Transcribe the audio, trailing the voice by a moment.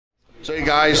So you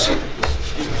guys,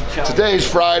 today is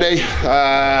Friday.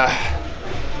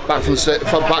 Back from the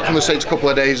States a couple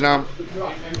of days now.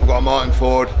 I've got Martyn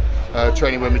Ford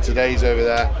training with me today. He's over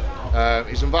there.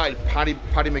 He's invited Paddy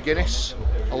Mcguinness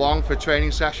along for a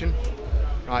training session.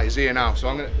 Right, he's here now. So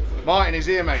I'm gonna. Martyn is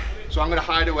here, mate. So I'm gonna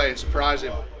hide away and surprise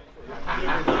him.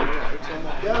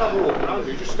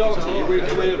 You just start to work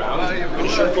your way around. You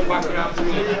should come back around to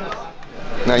me.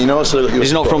 Now you know I still got you.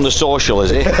 He's not from the social,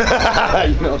 is he? You know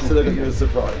I still got you a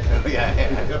surprise.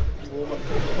 Yeah.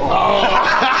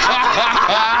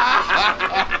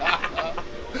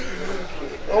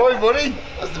 Oi, buddy.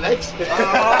 That's the next.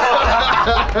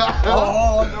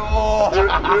 Oh no!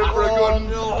 You're in for a gun.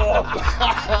 No.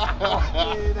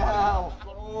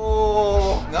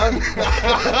 Oh no!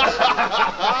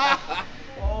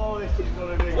 Oh, this is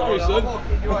gonna be. Sorry, son.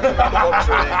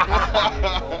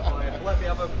 Let me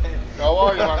have a pin. How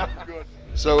are you, man? Good.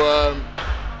 So,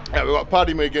 yeah, we've got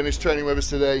Paddy Mcguinness training with us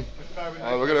today.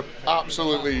 We're going to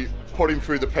absolutely put him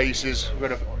through the paces. We're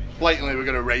going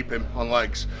to rape him on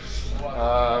legs.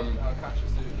 I've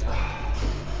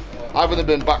only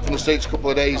been back from the States a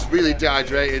couple of days, really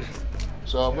dehydrated.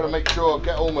 So I'm going to make sure I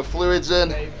get all my fluids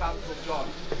in.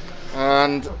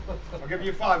 And I'll give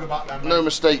you 5 about that. no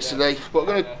mistakes today. But I'm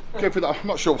going to go through that. I'm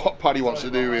not sure what Paddy wants to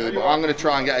do really, but I'm going to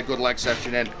try and get a good leg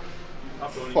session in.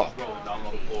 Fuck.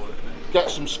 Get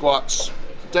some squats.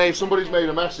 Dave, somebody's made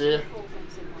a mess here.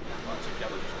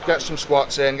 Get some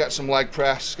squats in, get some leg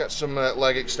press, get some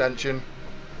leg extension,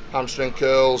 hamstring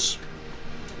curls.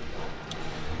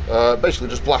 Basically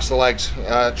just blast the legs.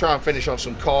 Try and finish on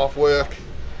some calf work.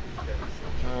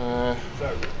 So,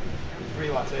 3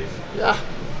 lattes. Yeah.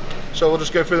 So we'll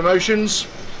just go through the motions.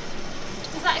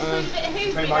 Does that include a bit of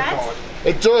hoovering, Ed?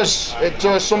 It does, it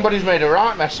does. Somebody's made a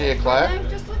right mess here, Claire. No,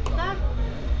 just look at that.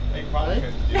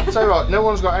 I'll tell you what, no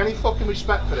one's got any fucking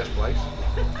respect for this place.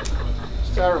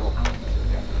 It's terrible.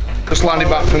 Just landed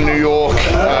back from New York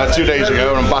 2 days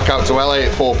ago, and I'm back out to LA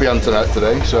at 4 PM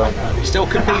today. So Still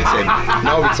competing?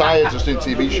 now retired, just doing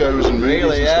TV shows and movies.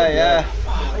 Really? And stuff.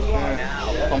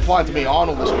 Yeah. I'm flying to meet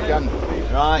Arnold this weekend.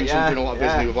 Right, Something a lot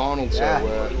busy with Arnold, so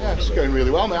yeah, it's going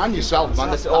really well, mate. And yourself,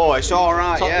 man. Oh, it's all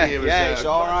right. Top Yeah, of you is, yeah, it's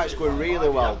all right. It's going really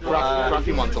well.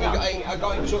 Cracking one to land. I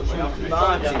got in touch with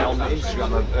Martyn on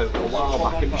Instagram a while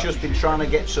back, and he's just been trying to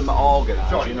get some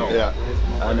organised, you know. Yeah.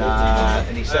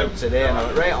 And he said today, and I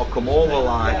went, right, I'll come over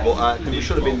live, but we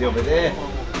should have been the other day.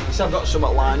 He said, I've got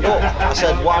something lined up. I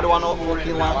said, why do I not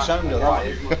fucking like the sound of that?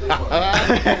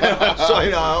 So,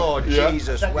 you know, oh,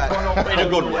 Jesus, well, in a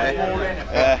good way.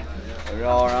 Yeah. We're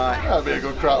all right. That'll be a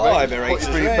good crack, Oh, mate. I'd be right Put you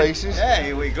through your paces. Yeah,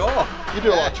 here we go. You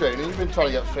do a lot of training. You've been trying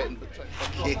to get fit.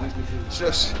 It's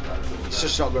just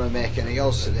not going to make any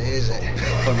odds today, is it?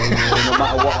 For me, no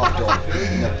matter what I've done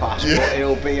in the past, but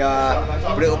it'll be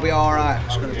all right.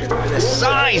 It's going to be the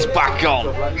size back on.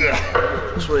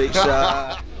 That's what it's.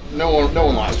 No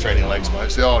one likes training legs, mate.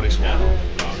 It's the hardest one.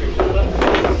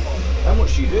 How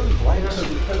much do you do with legs?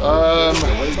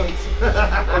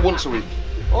 Once a week.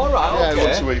 All right. Yeah, Okay.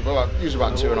 once a week. But usually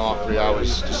about 2.5, 3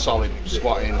 hours, just solid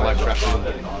squatting, leg pressing,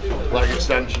 leg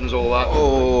extensions, all that.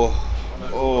 Oh.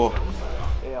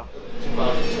 Yeah.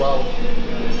 12.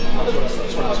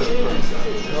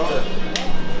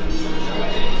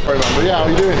 Sorry, man. But yeah, how are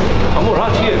you doing? I'm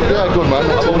alright, you? Yeah, good, man.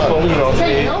 Not too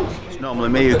bad. It's normally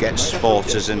me who gets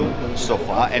photos and stuff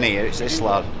like that. Anyway, it's this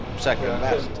lad, second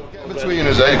best. Between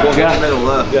us, eh? Get in the middle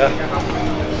there.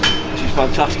 Yeah. She's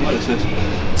fantastic, this is.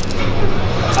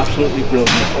 Absolutely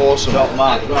brilliant. Awesome. Top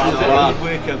man. Good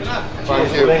weekend.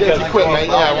 Thank you. If you quit, mate,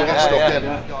 yeah, we'll get stuck in.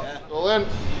 All in.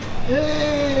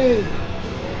 Yay.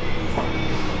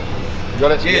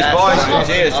 Got it? Cheers, boys.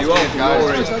 Cheers. You won't.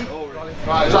 Guys.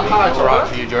 Right, is that height alright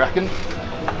for you, do you reckon?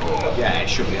 Yeah, it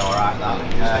should be alright, that.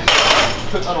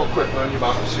 Put that on quick on your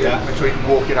back, so between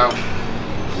walking out.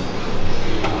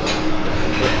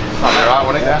 That'll be alright,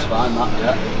 won't it? That's fine, that,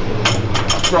 yeah.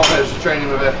 12 minutes of training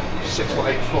with a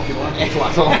 6'8" fucking lad.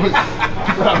 That's always a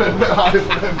bit harder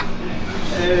for him.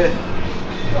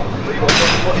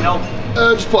 Putting on.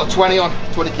 Just put a 20 on,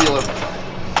 20 kilo.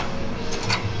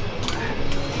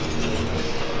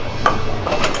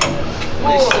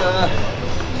 This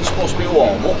is supposed to be a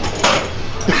warm up.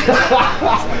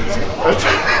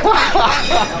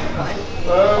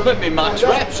 I'm at my max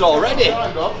reps already.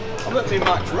 I'm at my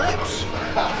max reps.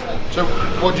 So,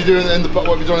 what do you do what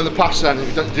have you done in the past then?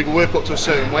 Do you work up to a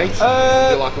certain weight? Do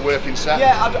you like a working set?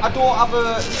 Yeah, I don't have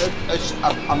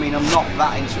I mean, I'm not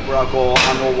that into where I go.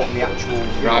 I know what my actual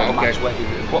max weight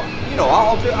is, but you know,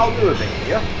 I'll do a bit.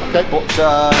 Yeah. Okay. But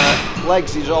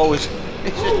legs is always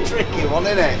it's a tricky one,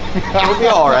 isn't it? It'll be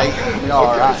all right. It'll be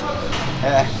all right.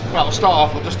 Right, we'll start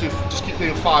off. We'll just keep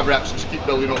doing 5 reps and just keep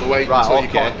building up the weight until you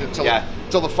can't,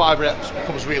 until the 5 reps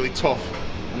becomes really tough,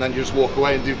 and then you just walk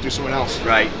away and do something else.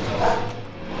 Right.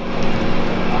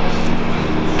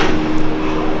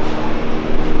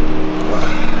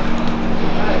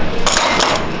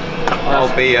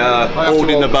 I'll be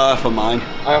holding the bar for mine.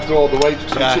 I have to hold the weight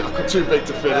because I'm too big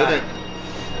to fit in it.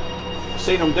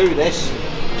 Seen them do this.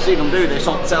 Seen them do this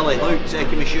on telly. Luke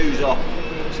taking my shoes off.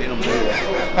 Seen them do this.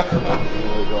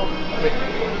 There we go.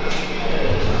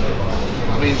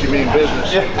 That means you mean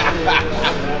business.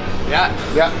 Yeah.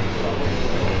 Yeah.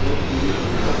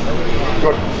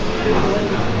 Good.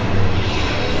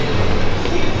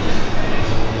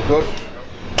 Good.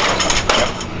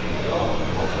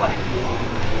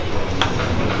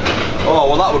 Oh,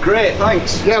 well, that were great,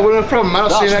 thanks. Yeah, well, no problem, man.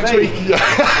 I'll see you next week.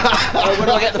 When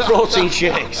do I get the protein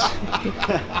shakes?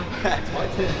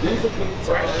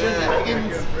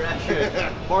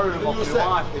 Borrowed them off my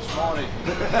wife this morning.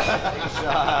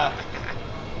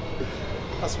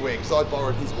 That's weird, because I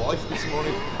borrowed his wife this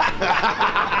morning. I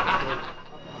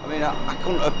mean, I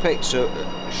couldn't have picked a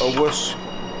worse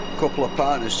couple of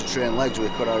partners to train legs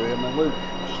with, could I? I mean, Luke,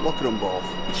 just look at them both.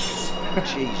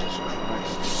 Jesus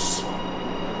Christ.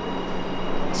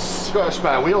 He's got a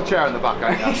spare wheelchair in the back,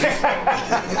 ain't he?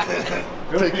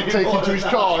 Take him to his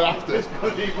car after.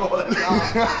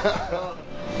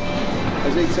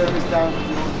 As he turns down,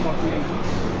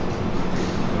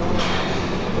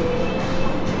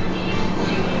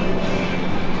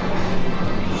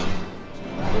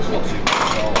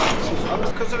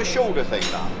 Because of a shoulder thing,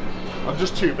 that. I'm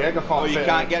just too big. I can't. You fit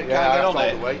can't in. get I on have to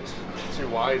it. hold the weight. Too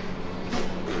wide.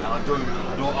 I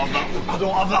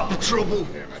don't have that for trouble.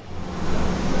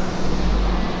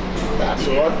 That's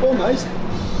alright for mate.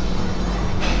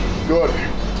 Good.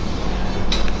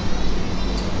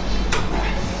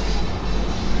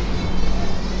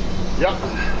 Yep.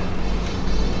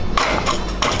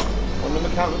 What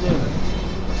number count at the end?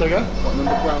 Say again? What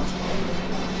number count?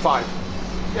 5.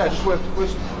 Yeah, just work up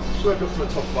to the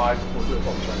top 5. We'll do a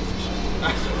bottom transition.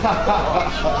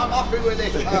 I'm happy with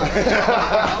this. Finish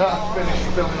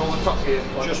filming all the top gear.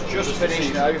 Just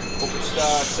finished now. We'll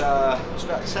start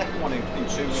the second one in 2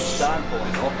 weeks' time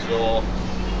pulling up. So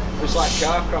it's like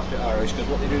Carcraft at Irish, because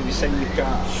what they do, they send you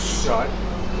cars. Right.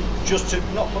 Just to,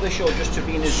 not for the show, just to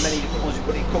be in as many different ones,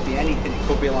 but it could be anything. It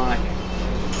could be like,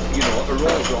 you know, a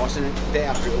Rolls Royce, and the day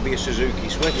after it'll be a Suzuki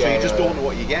Swift. So you just don't know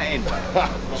what you're getting.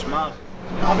 It's mad.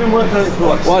 I've been working on it for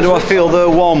like... Why do I feel the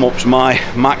warm-ups my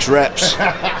max reps?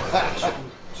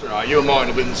 It's alright, you and Martyn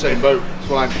will be in the same boat. It's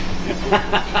fine.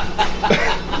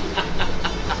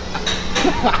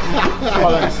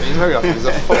 He's very often he's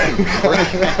a fucking prick.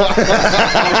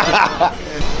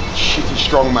 Shitty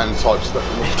strongman type stuff.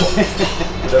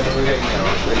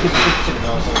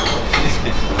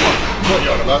 What are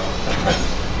you on about?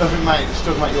 Nothing, mate, just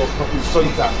talking about your fucking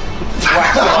suntan.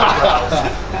 Waxed eyebrows.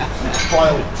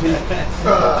 Filed teeth.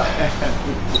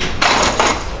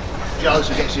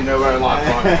 Jealousy gets you nowhere in life,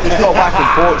 right? Just got back from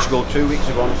Portugal 2 weeks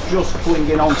ago and just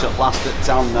clinging on to last at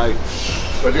town now.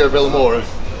 Where'd you go to Villamora?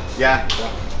 Yeah.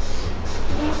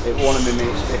 It one of my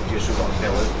mates 50, so we got a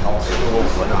bill. Oh, it was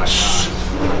awfully nice.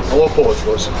 I love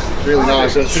Portugal, it's really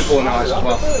nice, and people are nice as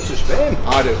well. It's a Spain.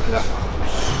 I do, yeah.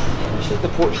 The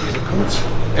Portuguese are cunts.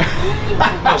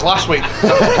 That was last week.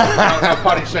 Now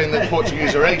Paddy's saying that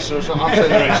Portuguese are ace, so I'm saying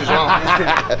they're ace as well.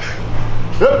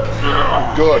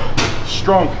 Good.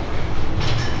 Strong.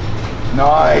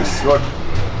 Nice. Good.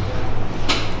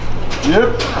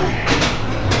 Yep.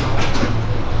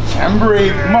 And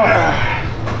breathe. Come on.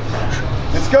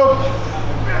 Let's go.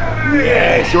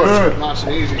 Yes. Good. Nice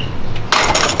and easy.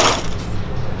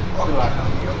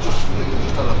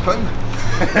 Just on a pun.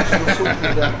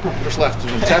 Just left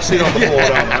some testing on the floor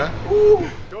down there.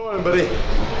 Go on, buddy.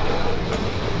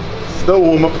 Still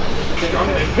warm up.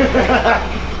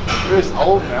 You're just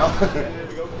old now.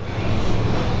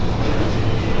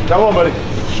 Come on, buddy.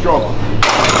 Strong.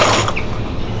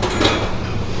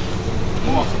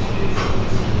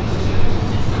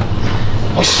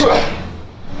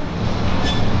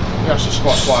 You have to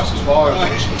squat twice as far as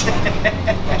this.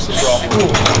 That's the problem.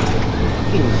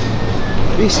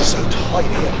 This is so tight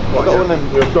here. I got one of them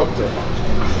with a doctor.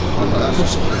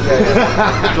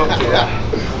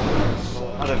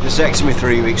 I had a vasectomy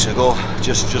 3 weeks ago,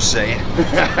 just saying.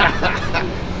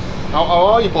 How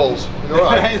are your balls? You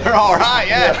alright? They're alright,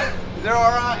 yeah. They're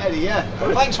alright, Eddie, yeah.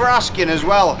 Thanks for asking as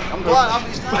well. I'm glad,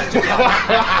 it's nice to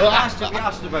be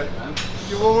asked about them.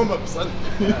 You warm up, son.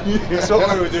 That's what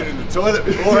we were doing in the toilet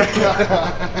before.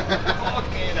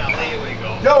 Okay, now here we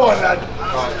go. Go on, lad.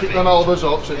 Right, keep them elbows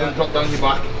up so it doesn't drop down your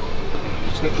back.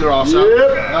 Stick your arse out.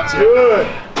 Yep. That's it. Good.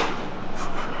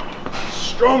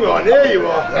 Strong on, there you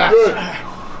are. Yes. Good.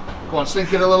 Come on,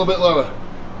 sink it a little bit lower.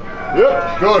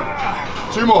 Yep. Good.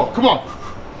 2 more, come on.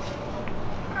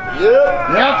 Yep.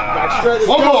 Yeah. Back straight.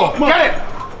 1 more, get it.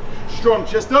 Strong,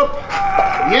 chest up.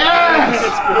 Yes.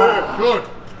 Good.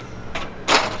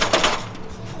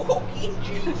 Fucking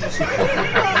Jesus.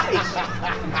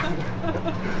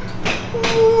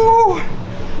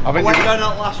 I think When I you, got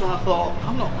that last one, I thought,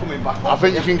 I'm not coming back. I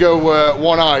think you can go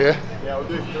 1 higher. Yeah, we'll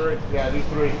do 3. Yeah, do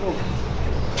 3.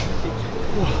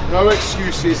 No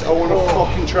excuses. I want to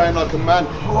fucking train like a man.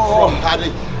 From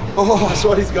Paddy. That's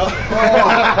what he's got.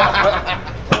 I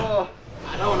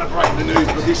don't want to break the news,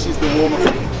 but this is the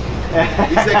warm-up.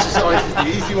 This exercise is the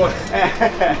easy one.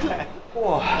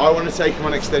 I want to take him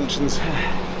on extensions.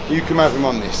 You can have him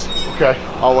on this. Okay.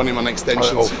 I want him on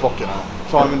extensions. Oh, fucking hell.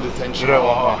 Time and detention.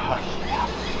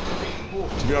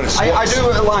 To be honest, I do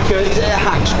it like a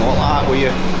hack squat, like with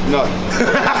you. No.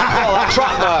 Like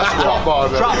trap bar squat.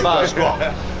 Trap bar squat.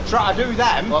 I do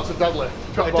them. That's a deadlift.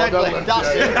 Trap bar Deadlift, that's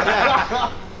it. Yeah.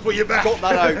 Put your back. Cut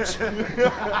that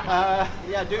out.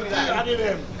 Yeah, do them. I did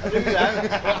him. Do them.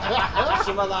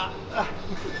 Some of that.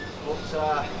 But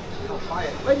you don't fight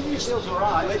it. When you feels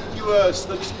alright. When you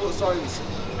study sports science.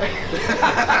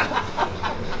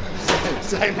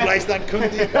 Same place that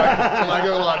couldn't you?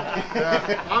 Lego lad.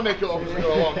 Yeah. I make it up as we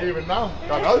go along, even now.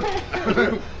 I know.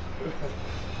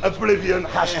 Oblivion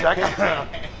hashtag.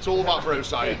 It's all about bro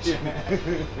science.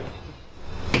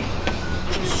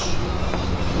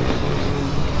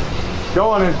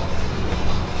 Go on in.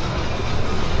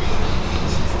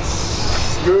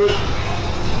 Good.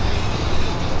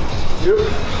 Yep.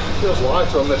 Feels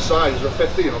lighter on this side. Is there a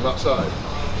 15 on that side?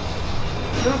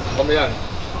 On the end.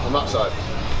 On that side.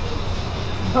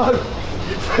 No.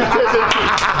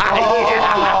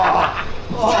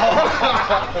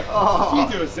 You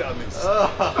do a sit on this.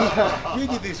 You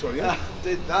did this one, yeah?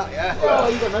 Did that, yeah. Oh,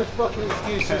 you got no fucking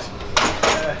excuses.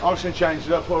 I'm just going to change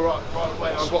it up. All right,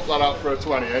 wait on. Swap that out for a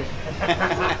 20, eh?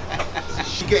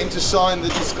 You get him to sign the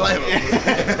disclaimer.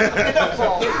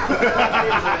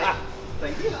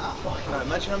 Thank you. Fucking hell,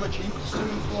 imagine how much you could sue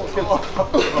him for.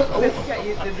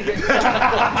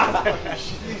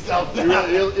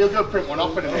 He'll go print one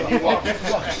off in a minute. You watch.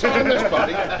 Sign this,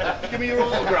 buddy. Give me your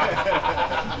autograph.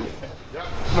 Yeah.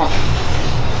 Come on.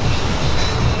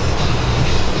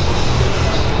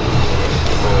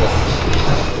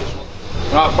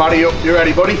 Right, Paddy, you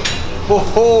ready, buddy?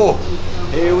 Oh,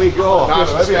 here we go.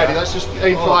 Nice and steady. Let's just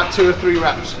aim for like 2 or 3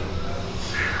 reps.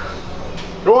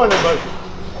 Go on then, buddy.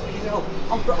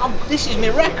 This is my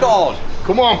record.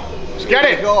 Come on, let's get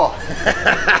it. Go.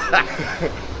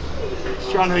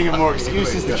 Just trying to think of more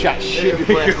excuses to chat shit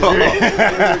before you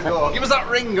Go. Give us that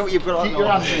ring that you've got on. Keep your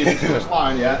hands in this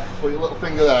line, yeah? Put your little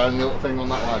finger there and your little thing on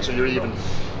that line so you're even.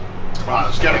 Right,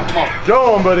 let's get it, come on.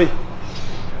 Go on, buddy.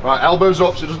 Right, elbows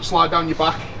up so it doesn't slide down your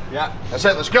back. Yeah. That's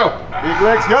it, let's go. Big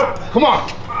legs, up. Come on.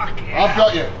 I've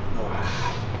got you.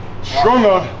 Strong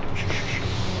on.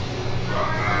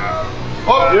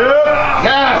 Up. Yeah.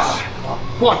 Yes.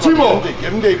 Come on, 2 more. Give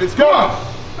him deep, let's go. Come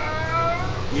on.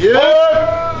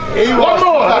 Yeah. He 1 was.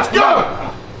 more, let's go.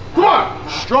 Come on.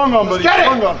 Strong on, buddy. Get it.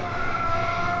 Strong on.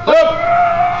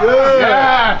 Up. Good.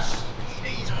 Yes.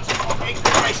 Jesus fucking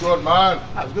Christ. Good man.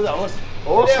 That was good, that was.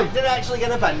 Awesome. Did I actually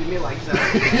get a bend in my legs then?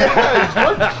 Yeah, it's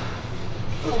good.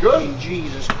 That's good. Fucking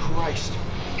Jesus Christ.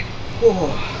 Oh.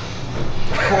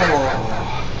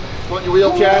 Want your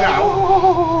wheelchair now?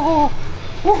 Oh.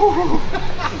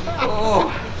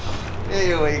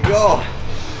 Here we go.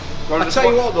 I tell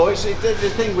you what though, it's the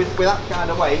thing with that kind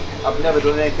of weight, I've never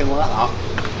done anything like that.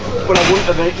 But I wouldn't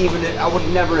have I would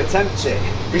never attempt it.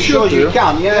 You should do. You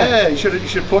can, yeah. Yeah, you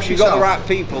should push You yourself. got the right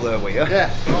people there with you.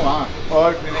 Yeah, alright. Well,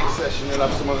 hopefully next session you'll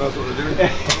have someone else what they're doing.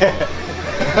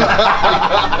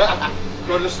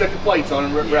 Go and just stick a plate on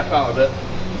and rep out a bit.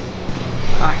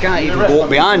 I can't even go up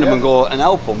behind them and go and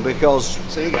help them because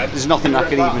there's nothing I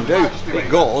can even do. It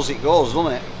goes,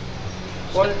 doesn't it?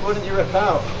 Why didn't you rip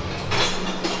out?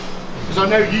 Because I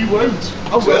know you won't.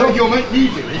 Oh, well, you'll make me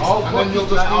do it, and then you'll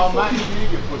just I'll make you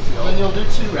get pussy and then you'll do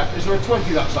 2 reps. Is there a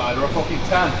 20 that side or a fucking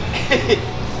 10?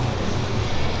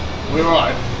 We're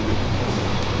alright.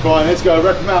 Go on, let's go.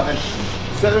 Rep him out then.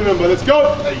 Set the number. Let's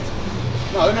go. 8.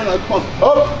 No, come on.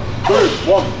 Up. 2.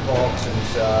 1.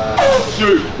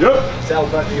 2. Yep. Tell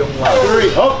about the young lad.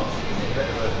 3. Up.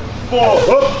 4.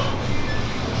 Up.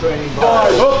 Training 5.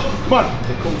 Up. Come on.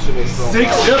 They come to me from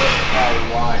 6. Yep.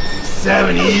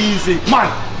 7. Easy. Come on.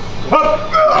 Up.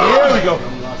 Here we go.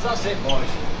 That's it, boys.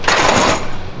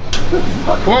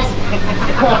 Come on.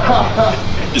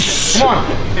 Come on.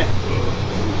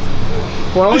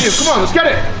 Come on, Ollie, come on, let's get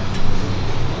it.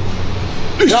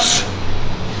 Yep.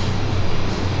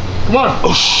 Come on.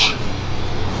 Oosh.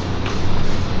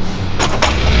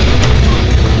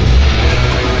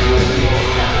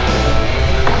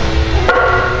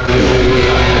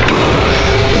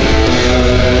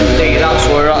 See, that's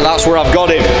where I've got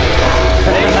him.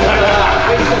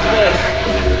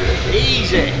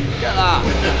 Easy. Get that.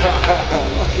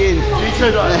 Fucking.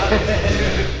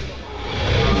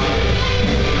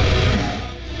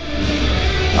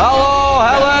 Hello,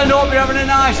 Helen. Hope you're having a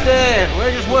nice day.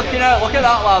 We're just working out. Look at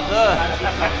that lad there.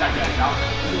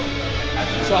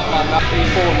 Top man, that being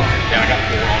 4 man. Yeah, I got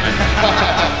 4 on it.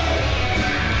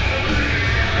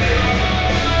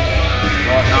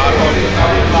 Right, now I've got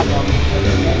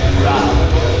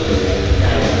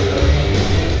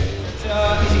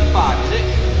Is it 5, is it?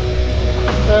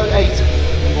 8.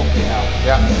 Fucking hell.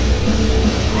 Yeah.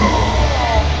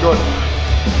 Good.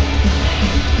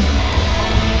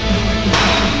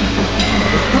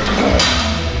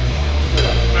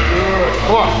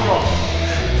 Come on.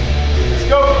 Let's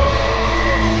go.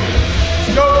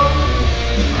 Let's go.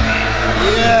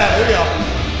 Yeah, here we are.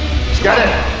 Let's get it.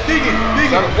 Dig it,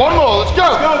 dig it. One more, let's go.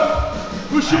 Go.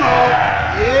 Push him out.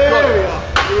 Yeah, Good. there we are.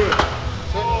 Good.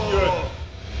 Good.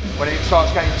 When it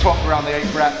starts getting tough around the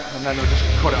 8th rep, and then we'll just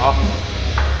cut it off.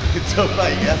 Tough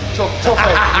 8, yeah? Tough 8, you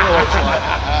know what it's like.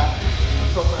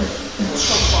 Tough 8.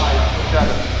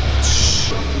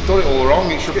 You've done it all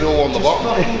wrong, it should be all on the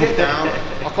bottom. Get down.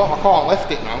 I can't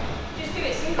lift it now. Just do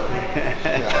it singly.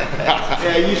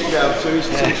 Yeah, he used to be able to.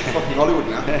 He's fucking Hollywood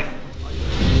now.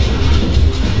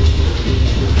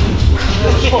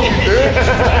 Fucking do it.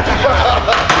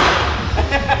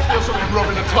 Feel something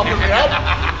rubbing the top of my head.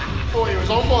 Thought he was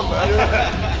on one there.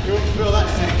 You wouldn't feel that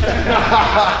sick.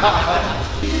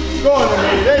 Go on then,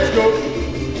 mate. Let's go.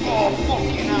 Oh,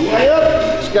 fucking hell. Yeah, yep.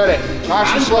 Let's get it.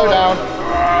 Nice and slow down.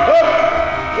 Up.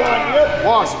 1, yep.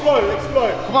 1. Explode,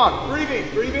 explode. Come on. Breathe in,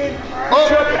 breathe in. Up.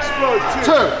 Jump, explode.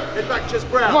 2. 2. Head back, chest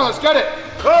brown. Come on, let's get it.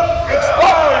 Up,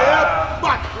 explode, yep.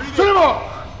 Back, breathe 2 in. more.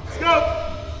 Let's go.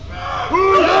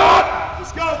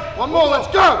 Let's go. 1 more, let's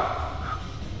go.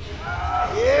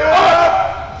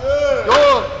 Yeah. Good.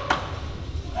 Good.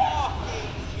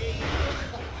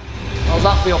 How's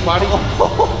that feel, Paddy?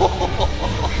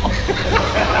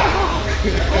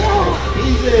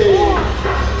 Easy.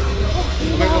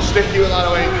 I think we'll stick you at that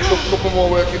away. A couple more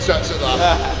working sets at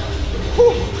that.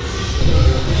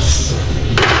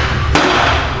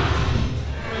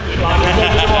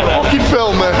 Fucking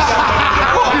film this.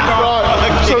 Fucking right.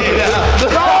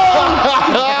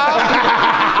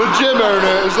 The gym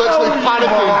owner is literally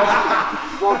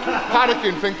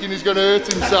panicking, thinking he's going to hurt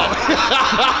himself.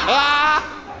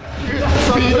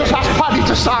 So you just ask Paddy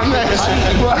to sign this.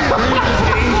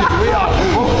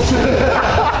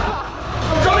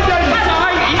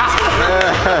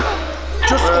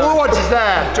 Just all odds is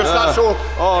there. Just that's all.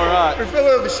 All right. We fill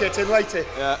all the shit in later.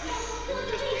 Yeah.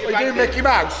 Are you Mickey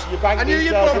Mouse? I knew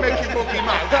you'd put Mickey fucking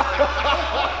Mouse.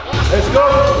 Let's go.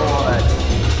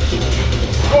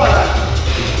 Go on then.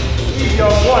 Easy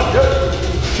on 1, yep.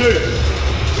 2,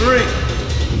 3,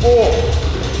 4,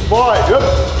 5, yep.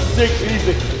 6,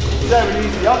 easy. 7,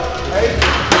 easy, yep. 8,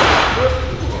 yep.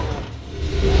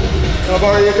 Can I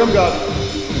borrow your gum guard?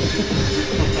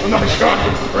 I'm not sure I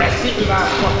can press it without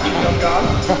fucking gum guard.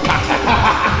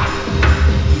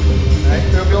 Hey,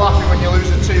 don't be laughing when you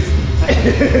lose a tooth.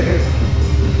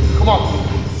 Come on.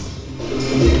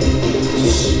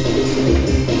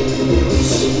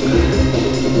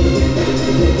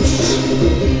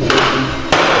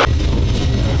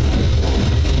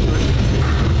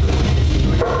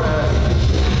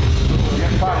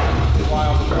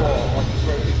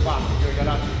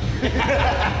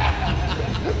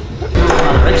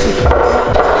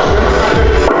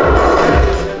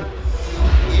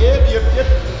 Yep.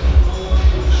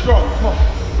 Strong, come on.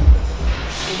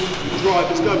 Drive,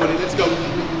 let's go, buddy, let's go.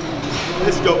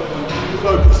 Let's go.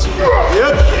 Focus. Yep,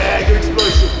 yeah, good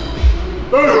explosion.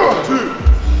 Boom,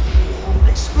 2.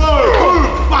 Explode, boom,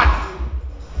 back.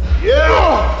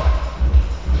 Yeah.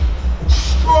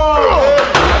 Strong.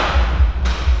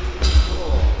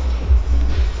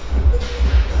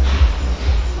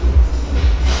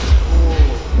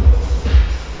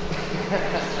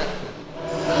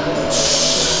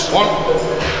 One,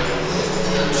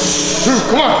 2,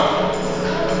 come on.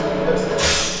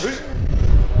 3.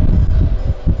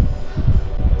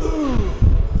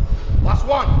 Last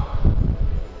one.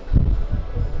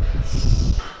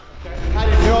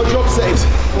 You know what drop set is?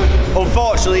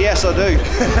 Unfortunately, yes, I do.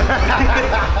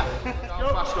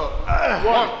 Down fast up.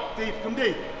 1, Deep, come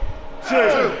deep. 2. 2,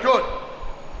 good.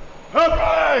 Up.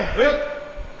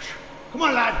 Come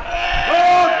on, lad.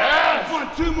 Yes. Come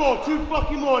on, 2 more, 2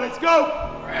 fucking more. Let's go.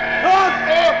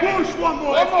 Push, 1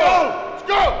 more. Let's go. Let's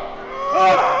go.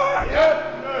 Yeah.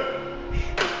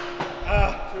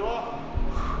 2 off.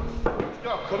 Let's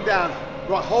go. Come down.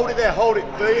 Right, hold it there, hold it.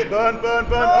 Feel it, burn, burn,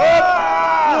 burn.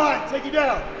 Right, take it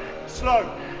down. Slow.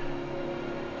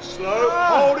 Slow.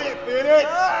 Hold it, feel it.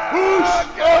 Push.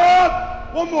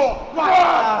 Up. 1 more.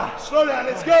 Right. Slow down,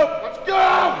 let's go. Let's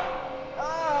go.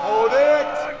 Hold it.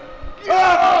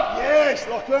 Up. Yes,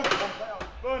 lock them.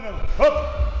 Burn them. Up.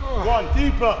 1,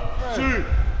 deeper. 2,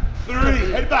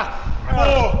 3, head back.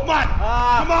 4, come on.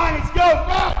 Come on, let's go.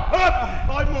 Up.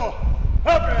 5 more.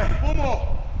 Up. 4 more.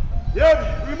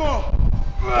 Yep, 3 more.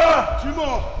 2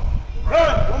 more.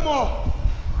 1 more.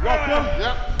 Lock them.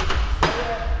 Yep.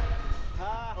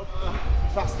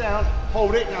 Fast down.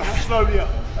 Hold it now. Slowly up.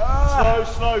 Slow,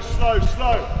 slow, slow,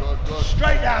 slow. Good.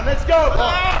 Straight down. Let's go.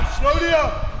 Slowly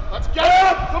up. Let's get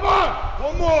up. Come on.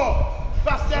 1 more.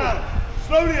 Fast down.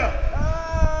 Slowly up.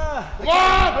 Come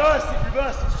on. Reverse it.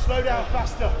 Reverse it. Slow down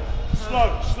faster.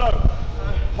 Slow, slow.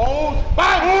 Hold.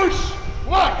 Bang. Push.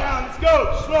 Come on. Down. Let's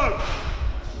go. Slow.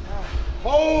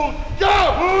 Hold.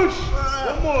 Go. Push.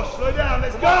 1 more. Slow down.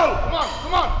 Let's go. Come on.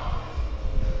 Come on.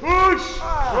 Push.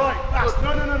 Right. Fast.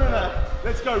 No, no, no, no, no.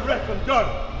 Let's go. Rep and go.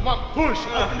 Come on. Push.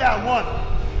 Up and down. 1,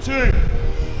 2, 3.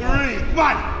 Come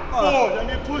on. 4. Don't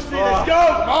be a pussy. Let's go.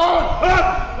 Come on.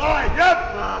 Up. 5. Yep.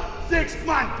 6. Come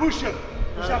on. Push him.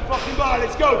 Push that fucking bar.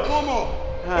 Let's go. 4 more.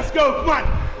 Let's go. Come on.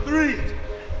 3,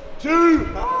 2.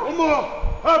 1 more.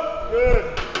 Up.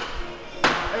 Good.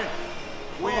 Hey.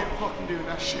 We ain't fucking doing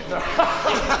that shit.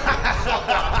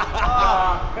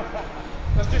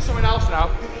 Let's do something else now.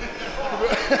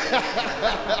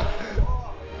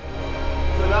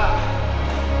 So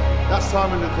that's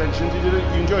time and attention. Did you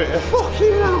enjoy it?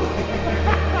 Fucking hell.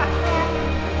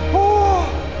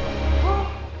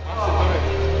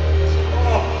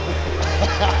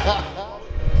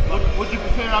 Would you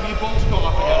prefer to have your balls cut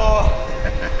off again?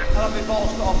 I'll have my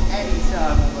balls cut off any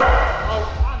time.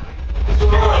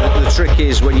 The trick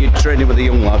is when you're training with the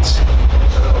young lads,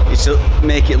 is to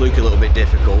make it look a little bit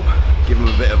difficult, give them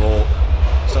a bit of hope.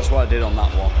 So that's what I did on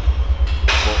that one.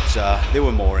 But they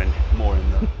were more in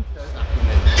them.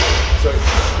 So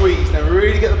squeeze. Now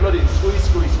really get the blood in. Squeeze,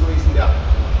 squeeze, squeeze and down.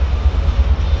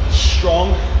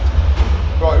 Strong.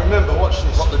 Right, remember, watch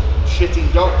this. Got the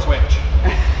shitting dog twitch.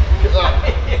 Look at that.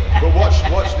 But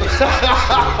watch this.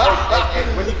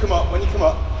 When you come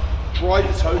up, drive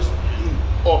the toes in.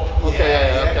 Up. Okay,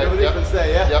 yeah, Feel the difference there,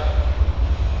 yeah? Yep.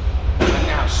 And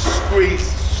now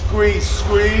squeeze, squeeze,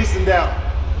 squeeze and down.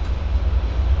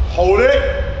 Hold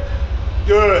it.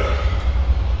 Good.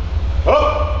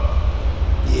 Up.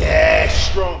 Yeah,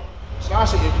 strong. It's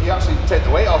nice that you actually take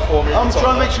the weight off for me. I'm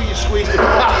trying to make sure you squeeze the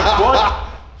quad.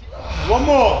 1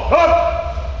 more.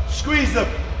 Up. Squeeze them.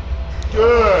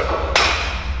 Good.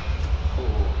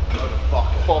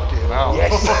 Fucking hell.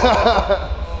 Yes.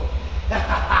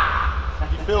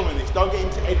 You're filming this. Don't get him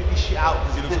to edit this shit out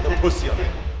because he looks like a pussy on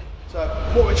it. So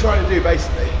what we're trying to do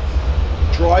basically,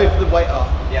 drive the weight up.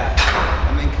 Yeah.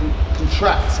 And then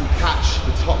contract and catch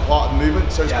the top part of the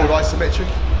movement. So it's called isometric.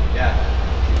 Yeah.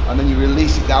 And then you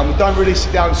release it down, but don't release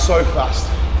it down so fast.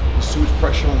 There's too much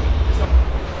pressure on it.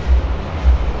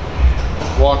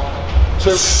 1,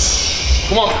 2.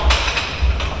 Come on.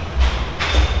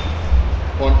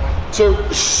 1, 2.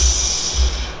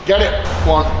 Get it.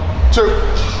 1, 2.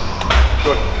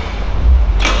 Good.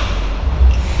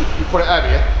 You put it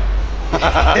heavier.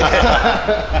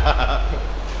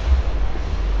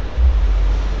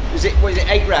 What is it,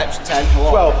 8 reps, 10?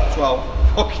 12. 12.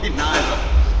 Fucking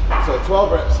nice. So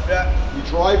 12 reps. Yeah. You're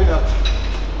driving up,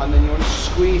 and then you want to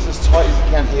squeeze as tight as you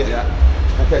can here. Yeah.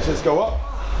 Okay, so let's go up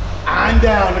and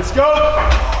down. Let's go.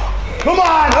 Come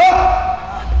on,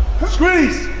 up.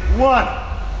 Squeeze. 1,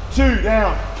 2,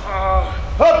 down.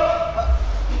 Up.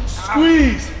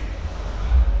 Squeeze.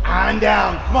 And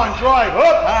down. Come on, drive.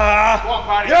 Up. Come on,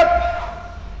 Paddy. Yep.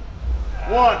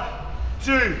 1,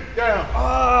 2, down.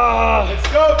 Let's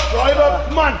go. Drive up.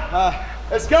 Come on.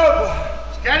 Let's go.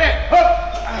 Let's get it. Up.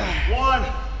 1,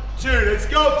 2. Let's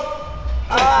go.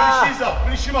 Finish these up.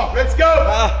 Finish them up. Let's go.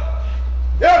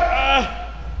 Yep.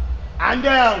 And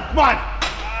down. Come on.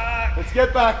 Let's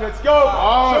get back. Let's go.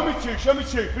 Show me 2. Show me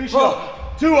 2. Finish it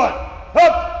up. 2, 1.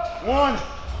 Up. 1,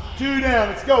 2, down.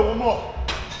 Let's go. 1 more.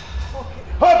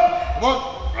 Up. Come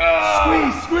on.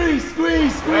 Squeeze, squeeze,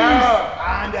 squeeze, squeeze.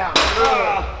 And down.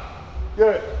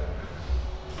 Good.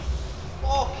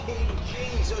 Fucking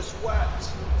Jesus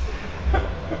wept.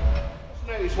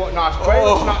 Notice what nice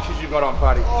cradle snatches you've got on,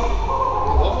 Paddy.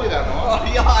 lovely then, man. Oh,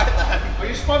 you alright then? Are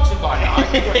you sponsored by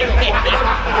Nike?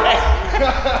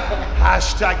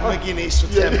 Hashtag Mcguinness for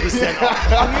 10%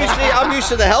 off. I'm used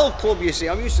to the health club, you see.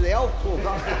 I'm used to the health club.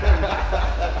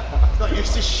 Not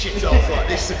used to shit off like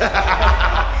this.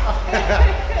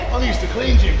 I'm used to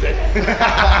clean gym then.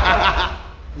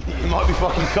 You might be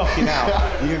fucking cocky now.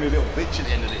 You're gonna be a little bitch at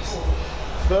the end of this.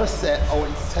 First set, I want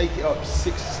you to take it up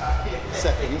 6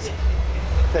 seconds.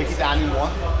 Take it down in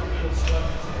 1.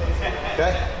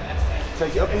 Okay?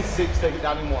 Take it up in 6, take it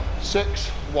down in 1. 6,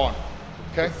 1.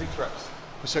 Okay? For 6 reps.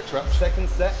 For 6 reps. Second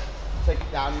set, take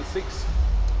it down in 6.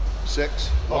 6,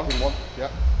 Up 1. in 1. Yeah.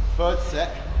 Third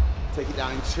set, take it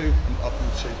down in 2 and up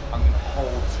in 2. I'm gonna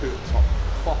hold 2 at the top.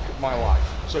 Fuck my life.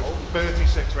 So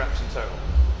 36 reps in total.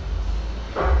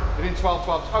 Within 12,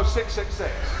 12. Oh, 6, 6,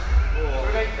 6.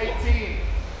 We're at 18.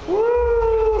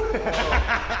 Woo!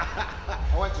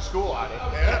 I went to school at it.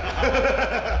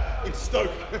 Yeah. It's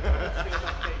Stoke.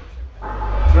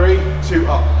 3, 2,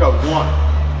 up. Go. 1,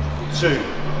 2,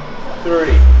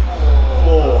 3,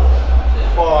 4,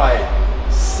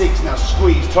 5, 6. Now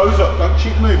squeeze. Toes up. Don't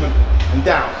cheat the movement. And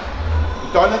down.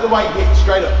 Don't let the weight hit.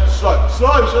 Straight up. Slow.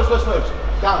 Slow, slow, slow, slow.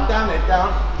 Down, down there,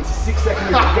 down. It's a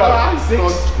 6-second movement. Go.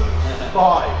 6,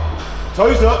 5.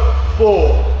 Toes up.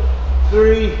 4,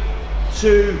 3,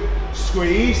 2.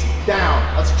 Squeeze. Down.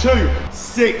 That's 2.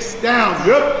 6. Down.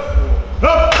 Up.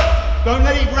 Up. Don't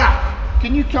let it wrap.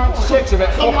 Can you count to 6 of it?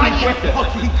 Come on, you quicker?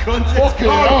 fucking cunt. Fucking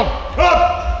on.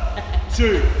 Up.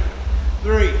 2,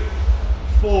 3,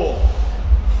 4,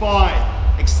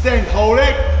 5. Extend. Hold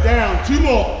it. Down. 2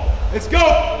 more. Let's go.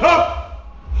 Up.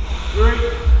 3.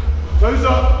 Toes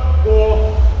up.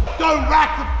 4. Don't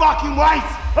rack the fucking weight.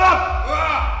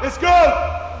 Up. Let's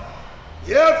go.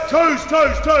 Yep. Toes,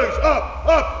 toes, toes. Up,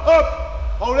 up, up.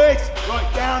 Hold it.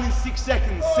 Right, down in 6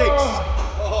 seconds. 6,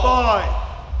 5,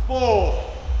 4,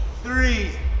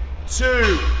 3,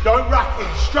 2. Don't rack it.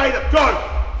 Straight up. Go.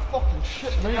 Fucking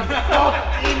shit, man.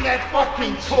 Fuck in that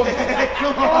fucking cunt.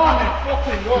 Come on.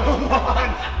 Fucking Come on.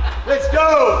 Let's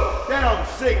go. Down.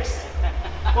 6,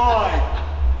 5,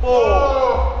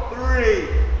 4, 3,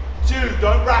 2.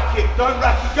 Don't rack it. Don't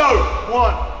rack it. Go.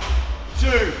 1,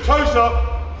 2. Toes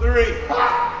up. 3,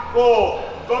 4.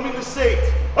 Bum in the seat.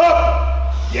 Up.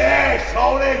 Yes.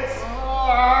 Hold it.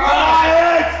 Hold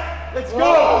it. Let's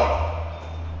go.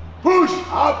 Push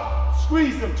up.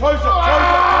 Squeeze them. Toes up. Toes up.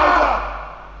 Toes up.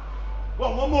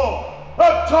 One more.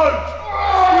 Up. Toes.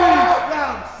 Squeeze.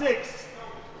 Down. 6,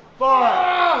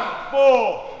 5,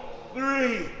 4,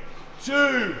 3,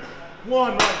 2,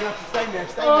 1. Right, you have to stay there.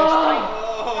 Stay there.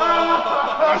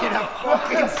 Stay in a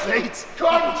fucking seat.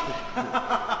 Cunt.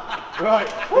 Right,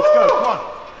 let's go. Come on.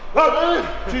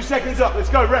 Up. 2 seconds up. Let's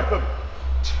go. Rep them.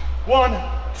 1,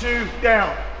 2,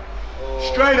 down.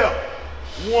 Straight up.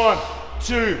 1,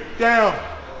 2, down.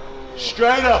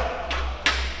 Straight up.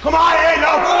 Come on, head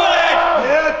up.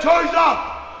 Yeah, toes up.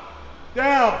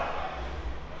 Down.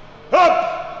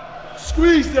 Up.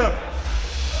 Squeeze them.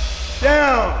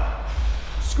 Down.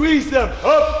 Squeeze them.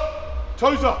 Up.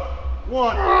 Toes up.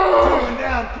 1, 2, and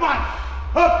down. Come on.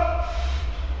 Up.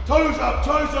 Toes up,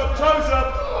 toes up, toes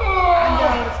up. And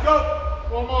down. Let's go.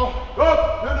 One more.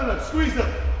 Up. No, no, no. Squeeze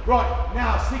them. Right.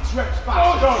 Now 6 reps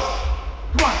back. Go.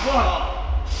 Come on.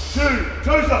 1, 2.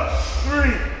 Toes up.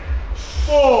 3,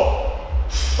 4,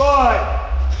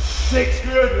 5, 6.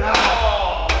 Good. Now.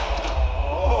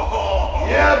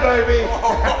 Yeah, baby.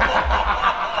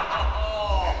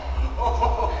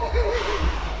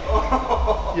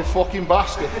 You fucking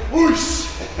bastard. Whoosh.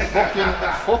 Fucking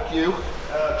fuck you.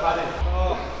 Paddy.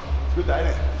 It's good day,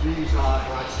 isn't it? Jesus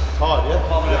Christ. It's hard, yeah?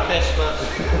 I'm gonna piss first.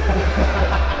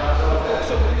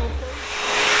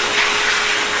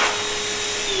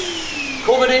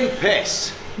 Covered in piss.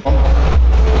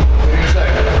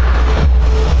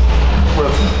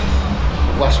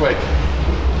 Last week.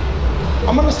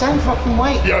 I'm on the same fucking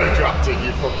weight. You're dropped it,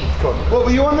 you fucking cunt. What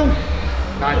were you on then?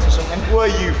 90 something. Were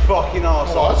you fucking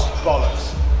arsehole? I was.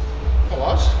 Bollocks. I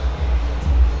was.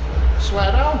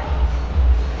 Swear down.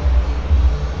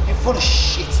 You're full of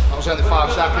shit. I was only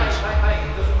 5 seconds.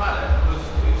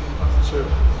 2,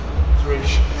 3,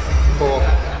 4,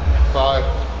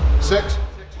 5, 6.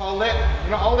 Hold it.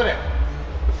 You're not holding it.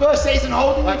 The first season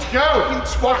holding. Let's go.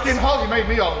 Fucking hold. You made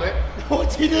me hold it. No, I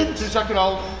didn't. 2 second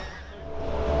hold.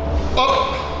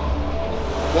 Up.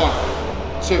 1,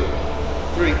 2,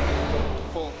 3,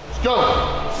 4. Let's go.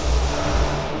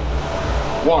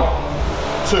 1,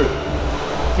 2,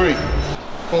 3,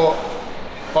 4,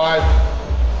 5,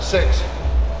 6,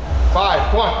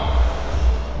 5. Come on.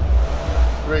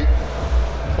 3,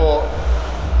 4,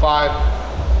 5,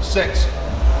 6.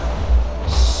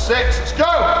 6. Let's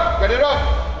go. Get it up.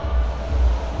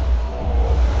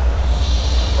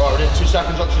 Right, we're doing 2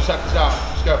 seconds up, 2 seconds down.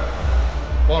 Let's go.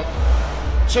 1,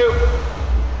 2.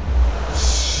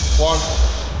 1,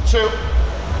 2.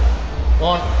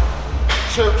 1,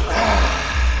 2.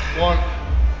 1,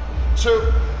 2.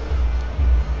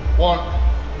 1.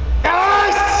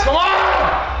 Yes! Come on!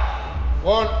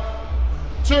 1,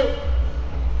 2.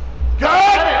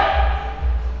 Good!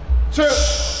 2.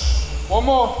 1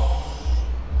 more.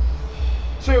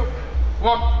 2.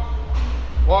 1.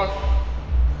 1.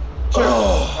 2.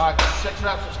 Right, 6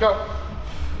 reps. Let's go.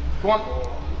 Come on.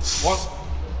 1,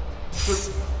 2,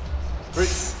 3,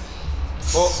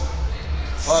 4,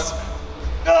 5.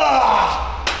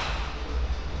 Oh!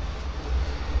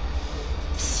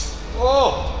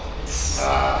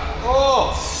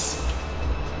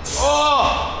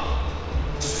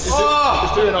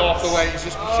 He's doing half the weight, he's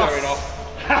just showing off.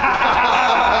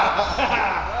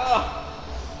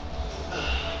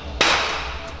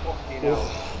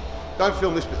 Don't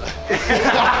film this bit.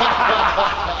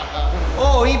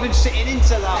 Oh, even sitting into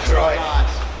that. Right.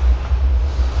 Nice.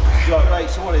 Right,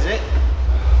 so what is it?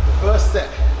 The first set,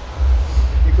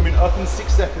 you're coming up in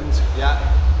 6 seconds Yeah.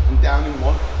 and down in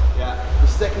 1. Yeah. The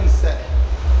second set,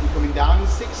 you're coming down in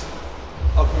 6,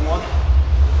 up in 1.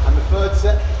 And the third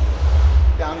set,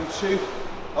 down in 2,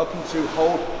 up in 2,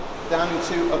 hold, down in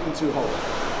 2, up in 2, hold.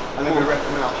 And then we rep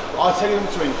them out. I'll tell you in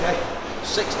between, okay?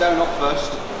 6 down up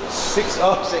first. 6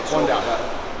 up, 6 1 up, down. yeah.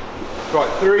 Right,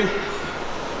 3,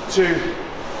 2,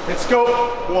 let's go.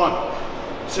 1,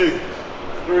 2,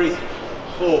 3,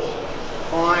 4,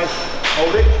 5,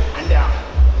 hold it, and down.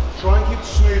 Try and keep it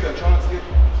smoother, try not to get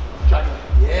jagged.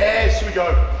 Yes, here we go.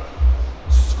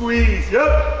 Squeeze,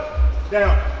 yep,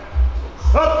 down,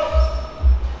 up.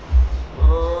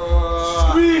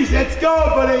 Squeeze, let's go,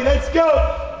 buddy, let's go.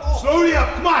 Slowly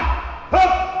up, come on,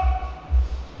 up.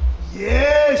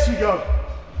 Yes, we go.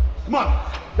 Come on,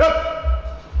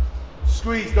 up.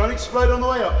 Squeeze, don't explode on the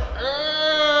way up.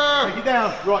 Take it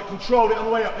down, right, control it on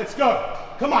the way up, let's go.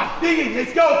 Come on, dig in,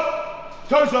 let's go.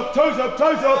 Toes up, toes up,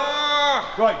 toes up.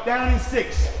 Right, down in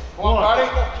 6.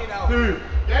 1, 2,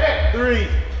 3,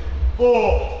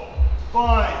 4,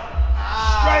 5.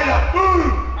 Straight up,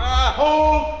 boom.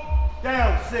 Hold,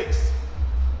 down, 6,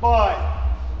 5,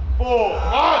 4,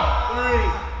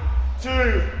 3,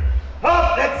 2,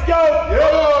 up, let's go.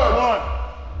 Yeah. 1,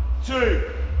 2,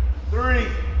 3,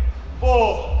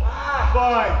 4,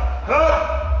 5, up.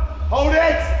 Hold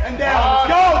it, and down, let's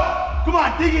go. Come on,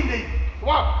 dig in deep. Come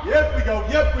on. Yep, we go,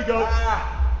 yep, we go.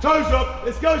 Toes up,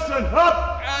 let's go, son,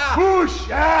 up. Push,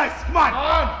 yes, come on.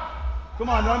 Come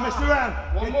on, don't mess around.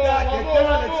 Get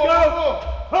down, let's go.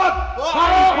 Up,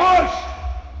 push.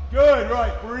 Good,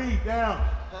 right, breathe down.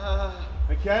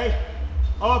 Okay,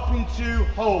 up into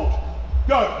hold.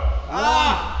 Go.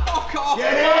 Fuck off.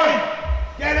 Get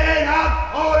in, up,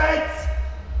 hold it.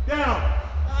 Down.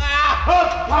 Up,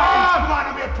 come on,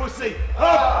 don't be a pussy.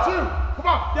 Up, 2, come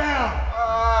on, down.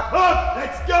 Up,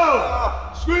 let's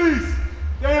go. Squeeze,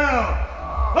 down.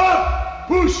 Up,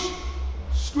 push.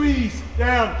 Squeeze,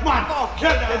 down. Come on,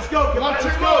 yep, let's go. Come on, let's 2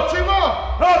 go. more, 2 more.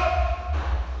 Up.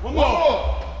 One more.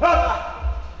 more.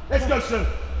 Up. Let's go, son.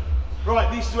 Right,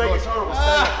 these 2 gets horrible.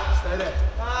 Stay there.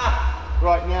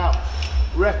 Right now,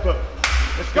 rep up.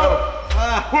 Let's go.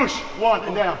 Push. 1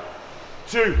 and down.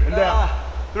 2 and down.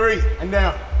 3 and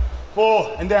down.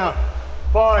 4 and down.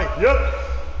 5. Yep.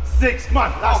 6. Come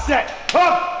on. Last set.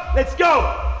 Up. Let's go.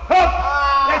 Up.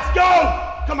 Let's go.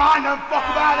 Come on, don't fuck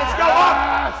about. Let's go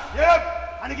up. Yep.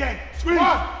 And again. Squeeze.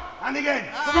 And again.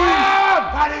 Squeeze.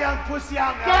 Paddy, don't pussy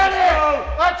out now. Get it.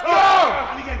 Let's go.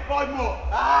 And again. 5 more.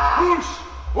 Push.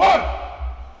 1,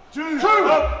 2, 3,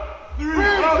 up. 3,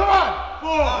 come up. on.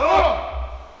 4, up.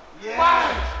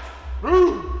 Yes.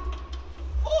 Move.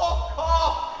 Fuck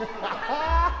off.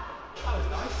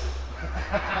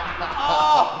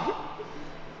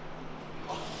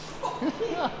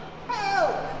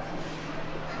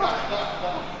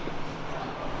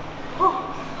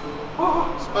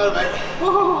 Smell, mate.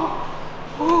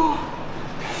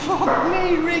 Fuck me,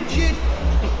 rigid.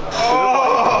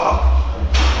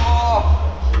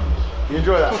 You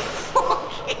enjoy that?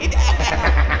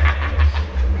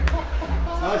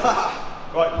 Nice.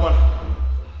 Right, come on.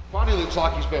 Paddy looks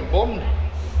like he's been bummed.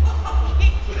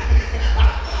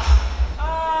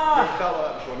 Felt like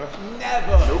that before, no?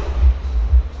 Never. Nope.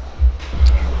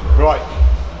 Right.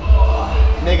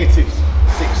 Negatives.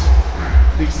 6.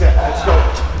 Big set. Let's go.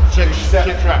 6 set.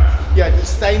 reps. Yeah,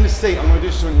 just stay in the seat. I'm going to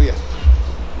do something here.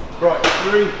 Right.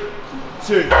 3,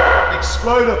 2.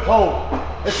 Explode up. Hold.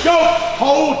 Let's go.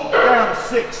 Hold. Down.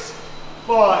 6,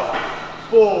 5,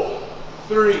 4,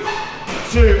 3,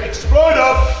 2. Explode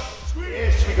up.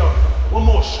 Yes, we go. One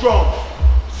more. Strong.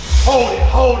 Hold it,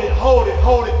 hold it, hold it,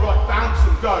 hold it. Right, bounce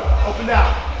and go. Up and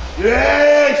down.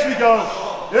 Yes, we go.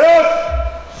 Yep.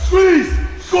 Squeeze.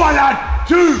 Go on, lad.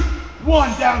 2,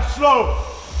 1, down slow.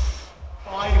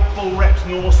 5 full reps,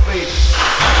 normal speed.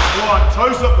 1,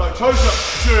 toes up, low, toes up.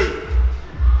 2,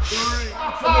 3.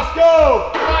 So let's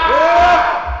go.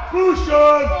 Yeah. Push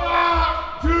on.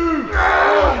 2, 1,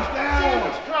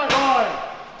 down. 5,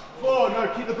 4. No,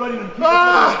 keep the blood in them. Keep the blood in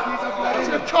them. Keep the blood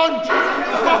in them. Cunt!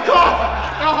 Fuck off!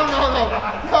 No,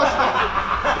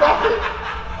 stop it!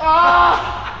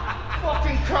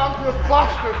 Fucking cramp, you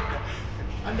bastard!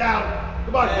 And down.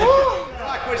 Come on.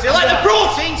 Backwards, let the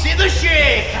proteins in the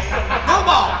shake. Come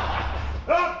on.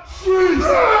 Up, squeeze.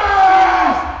 Up.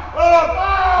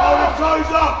 Hold the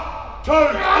toes up.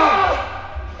 Toes up.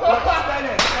 Right, stay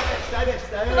there. Stay there.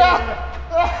 Stay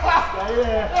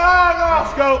there.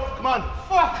 Let's go. Come on.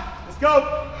 Fuck. Let's go.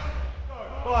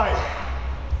 5,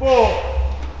 4,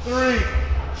 3,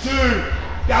 2.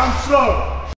 Down slow.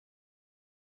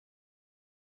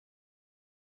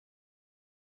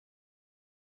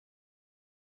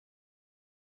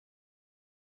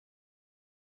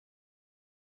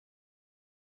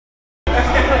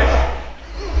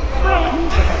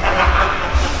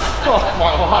 Fuck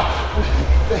my life.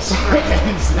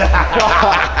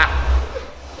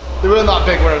 They weren't that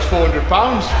big when I was 400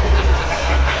 pounds.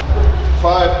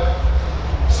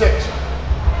 5, 6.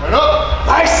 And up.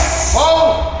 Nice.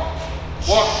 Hold.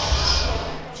 1,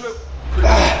 2, 3,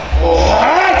 4,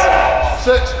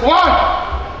 6. Come on.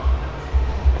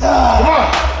 Come on.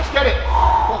 Let's get it.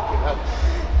 Fucking hell.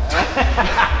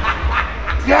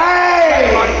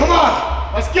 Yay. Come on.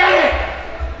 Let's get it.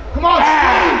 Come on.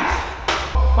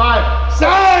 5, 6.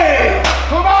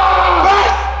 Come on.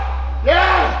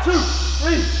 Yeah. 2,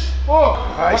 3, 4.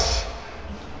 Nice.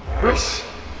 Nice.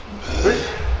 3,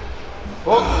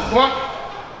 4. Come on.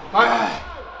 5,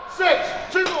 6.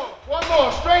 2 more. 1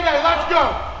 more. Straight out. Let's go.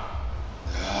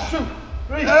 2,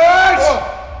 3, 4,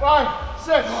 5,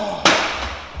 6.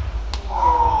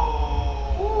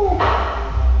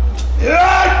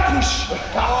 Yeah. Push.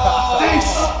 This.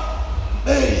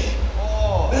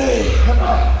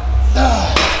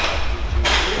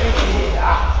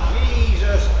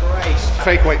 Jesus Christ.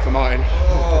 Fake weight for Martyn.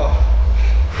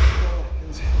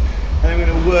 And I'm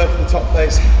going to work the top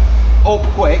face. Up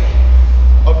quick.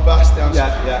 Up fast, down slow.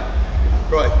 Yeah.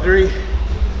 Right, 3,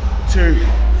 2,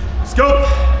 let's go.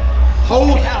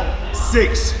 Hold.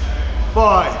 6,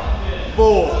 5,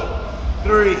 4,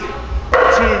 3, 2,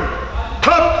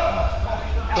 up.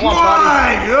 Come on,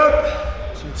 Paddy. Climb, up.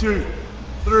 2,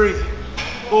 3,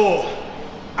 4,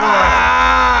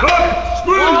 5. Up.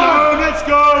 Squeeze down, let's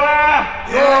go.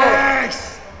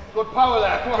 Yes. Good power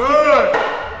there. Come on. Good.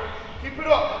 Keep it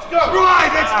up. Let's go.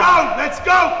 Right, let's go. Let's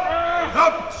go.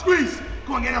 Up, squeeze.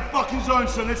 Go on, get in a fucking zone,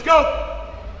 son. Let's go.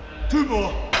 2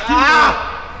 more. 2 more.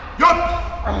 Yup.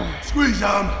 Squeeze Go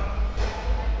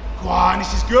on,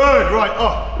 this is good. Right,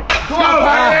 Come on,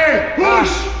 Paddy.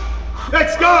 Push.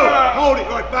 Let's go. Hold it.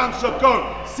 Right, bounce up.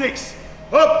 Go. 6.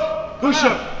 Up. Push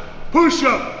up. Push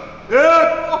up.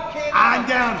 Yep. And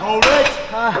down. Hold it.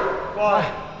 5,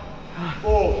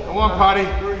 4. Come on, Paddy.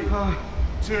 3,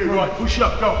 2. Right, push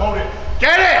up. Go. Hold it.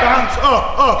 Get it. Bounce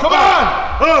up. Come on.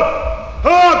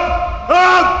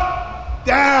 Up.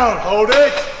 Down. Hold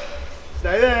it.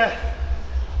 Stay there.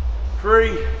 3,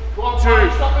 2. Come on, Paddy.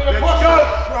 Stop being a Let's pusher. go.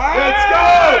 Let's go.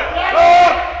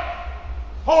 Up.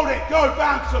 Hold it. Go.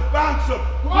 Bounce up. Bounce up.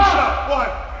 Push up. 1,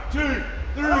 2,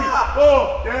 3,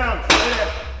 4. Down. Stay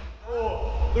there.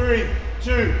 4, 3,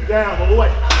 2. Down. All the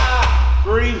way.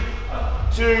 3,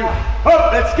 2.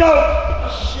 Up. Let's go.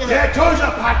 Yeah, toes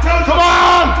up, Pat. Toes Come up.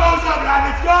 on. Toes up, lad.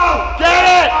 Let's go. Get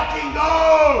it. Fucking go.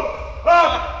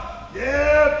 Up.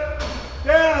 Yep.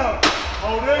 Down.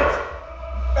 Hold it.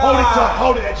 Hold it tight.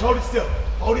 Hold it, Edge. Hold it still.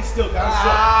 Hold it still. Down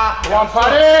slow. Come on,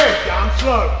 Paddy. Down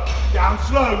slow. Down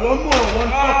slow. 1 more. 1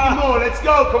 fucking more. Let's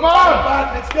go. Come on.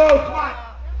 Back. Let's go. Come on.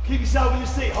 Keep yourself in your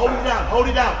seat. Hold it down. Hold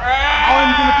it down.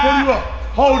 I'm going to pull you up.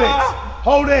 Hold it.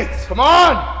 Hold it. Come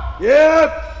on. Yep.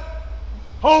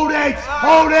 Hold it.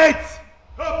 Hold it.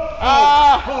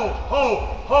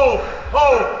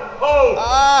 Hold.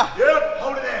 Yep.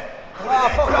 Hold it there.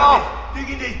 Fuck off. Dig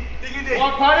in deep. Come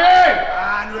on, Paddy.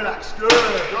 And relax. Good.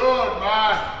 Good,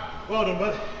 man. Well done,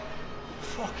 bud.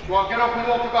 Go on, get up and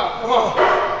walk about. Come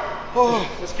on.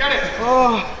 Let's get it.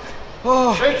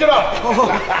 Shake it up.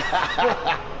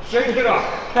 Shake it up.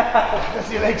 That's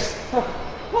your legs.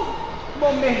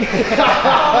 Mummy.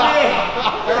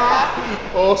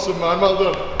 Awesome, man. Well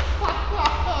done.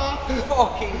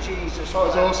 Fucking Jesus. That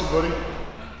was awesome, buddy.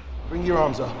 Bring your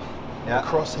arms up. Yeah.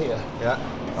 Across here. Yeah.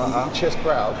 chest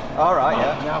proud. All right,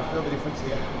 yeah. Now feel the difference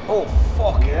again. Oh,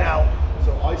 fucking hell.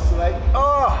 So isolate,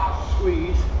 Oh,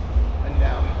 squeeze, and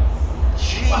down.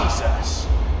 Jesus.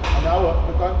 And now up,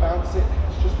 but don't bounce it.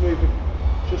 It's just moving.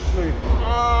 Just smooth. And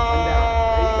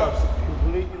down. There you go. So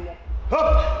completely up.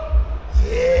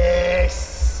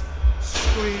 Yes.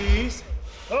 Squeeze.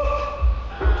 Up.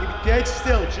 Keep it dead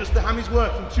still. Just the hammy's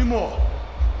working. 2 more.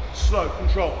 Slow.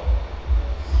 Control.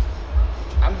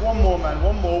 And 1 more, man.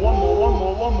 1 more. 1 more. 1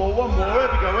 more. 1 more. 1 more. Here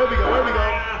we go. Here we go. Here we go.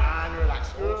 And relax.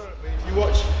 Good. If you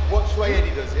watch the way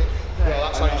Eddie does it, well,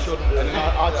 that's how you shouldn't do it. And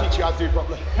I'll teach you how to do it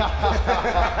properly.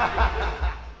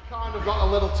 Kind of got a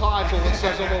little title that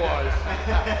says otherwise.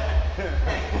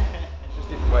 Just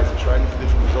different ways of training for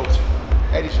different results.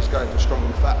 Eddie's just going for strong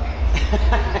and fat.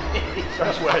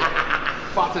 Best way.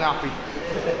 Fat and happy.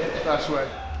 Best way.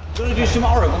 We're going to do some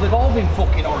horrible. They've all been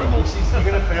fucking horrible. You're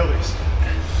going to feel this.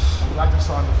 I'm glad you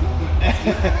signed before.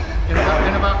 In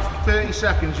about 30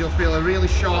 seconds, you'll feel a really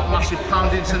sharp, massive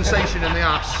pounding sensation in the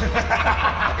ass.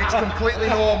 It's completely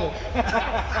normal.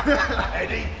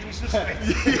 Eddie, give me some spit.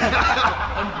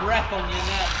 And breath on your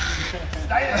neck.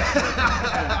 Stay there.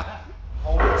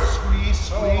 Hold it, squeeze,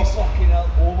 squeeze. Oh, fucking hell.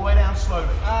 All the way down slowly.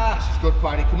 This is good,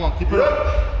 Paddy. Come on, keep it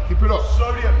up. Keep it up.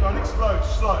 Slowly up, don't explode,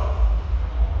 slow.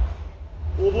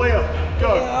 All the way up,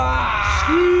 go.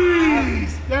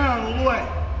 Squeeze, down, all the way.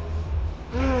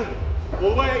 All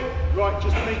the way, right,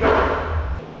 just me go.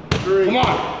 3, Come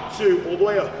on. 2, all the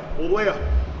way up, all the way up.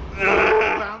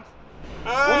 Bounce.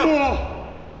 1 more.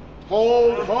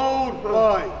 Hold,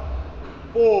 5,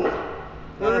 4,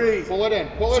 3, Pull it in,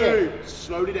 pull it in. 2,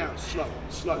 slow it down, slow,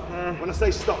 slow. When I say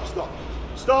stop, stop.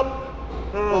 Stop.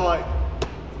 5,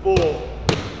 4,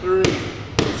 3,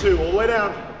 2, all the way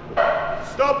down.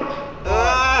 Stop.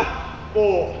 5,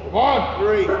 4, Come on.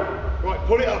 3. Right,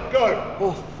 pull it up, go.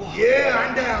 Oh, fuck. Yeah,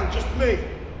 and down, just me.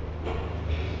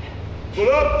 Pull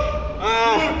up.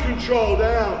 Good control,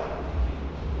 down.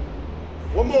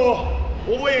 1 more.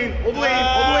 All the way in, all the way in,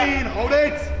 all the way in. Hold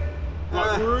it.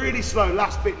 Right, really slow.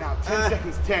 Last bit now. 10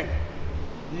 seconds. 10,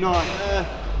 9,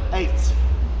 8,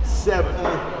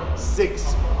 7,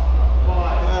 6,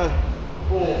 5,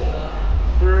 4,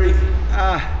 3,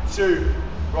 2.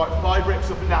 Right, 5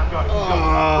 reps up and down. Go. Go.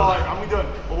 5, and we're done.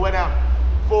 All the way down.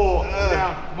 4, and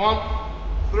down. Come on.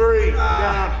 3, and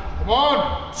down. Come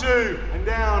on. 2, and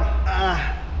down.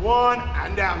 1,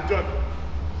 and down. Done.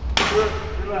 Good.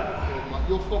 Relax.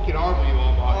 You're fucking horrible, you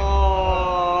are, Martyn.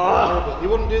 Horrible. You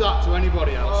wouldn't do that to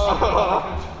anybody else.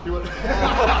 You wouldn't.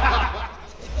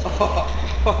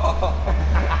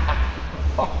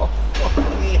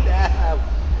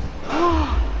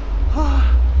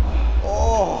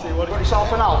 See, what got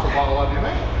yourself an alpha bottle, have you,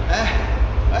 mate?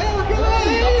 Hey, look at that.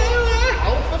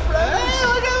 Alpha friends. Hey,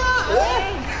 look at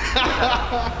that.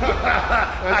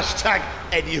 Hashtag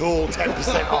Eddie Hall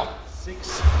 10% off.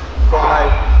 6,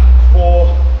 5,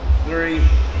 4, 3,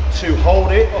 2.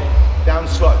 Hold it. Down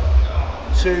slow.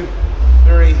 2,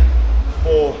 3,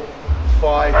 4,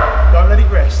 5. Don't let it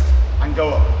rest. And go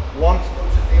up. 1,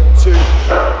 2,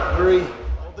 3.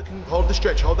 Hold the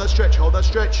stretch. Hold that stretch. Hold that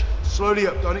stretch. Slowly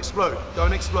up. Don't explode.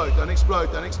 Don't explode. Don't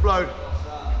explode. Don't explode.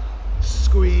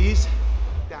 Squeeze.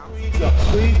 Down. Squeeze up.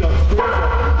 Squeeze up. Squeeze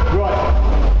up.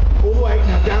 Right. All the way.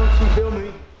 Now down to feel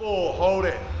me. 4. Hold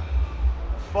it.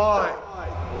 5,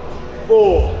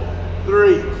 4,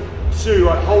 3, 2.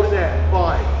 Right, hold it there.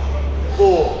 5,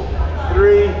 4,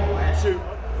 3, 2.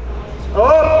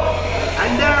 Up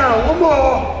and down. 1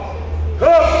 more.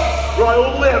 Up. Right,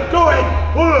 all the way up. Go ahead.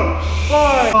 Pull them.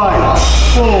 5,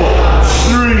 4,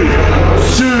 3,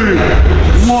 2,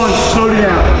 1. Slow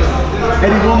down.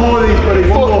 Eddie, 1 more of these, buddy.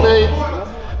 1 more.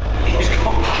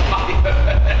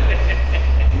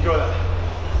 Enjoy that.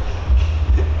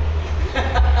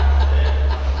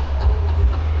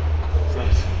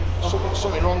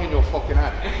 Something wrong in your fucking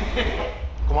head.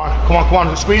 Come on, come on, come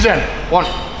on. Squeeze in. 1,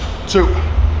 2,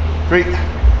 3,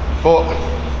 4,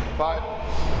 5.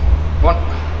 1,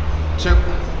 2,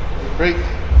 3,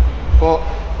 4,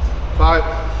 5,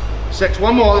 6.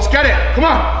 1 more. Let's get it. Come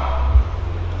on.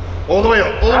 All the way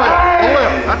up. All the way up. All the way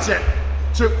up. That's it.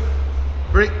 2,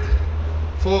 3,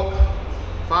 4,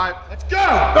 5. Let's go.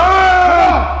 Come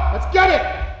on. Let's get it.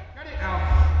 Get it now.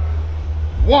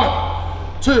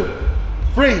 1, 2,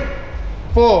 3,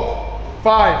 4,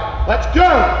 5. Let's go.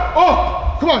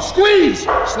 Oh, come on. Squeeze.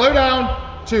 Slow down.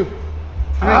 2, 3,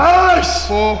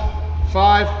 4,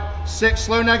 5, 6.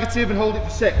 Slow negative and hold it for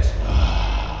 6.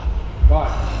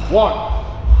 5. 1,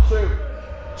 2,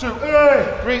 3,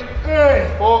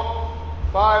 4,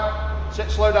 5,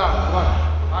 6. Slow down. Come on.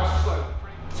 Nice and slow.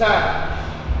 10.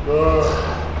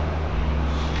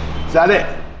 Is that it?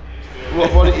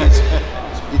 What it is?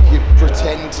 if you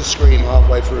pretend to scream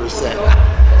halfway through a set,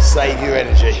 save your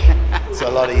energy. It's a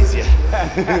lot easier.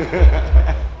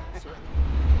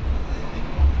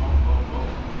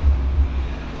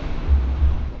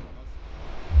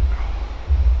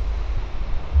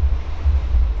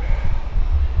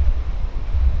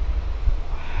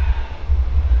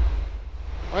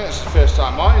 I think it's the first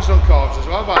time Martyn's done calves as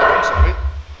well, by the looks of it.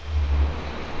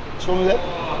 What's wrong with it?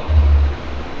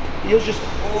 You're just...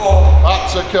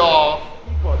 That's a calf.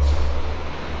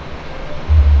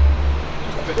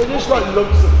 They're just like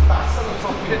lumps of fat on the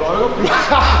fucking bone.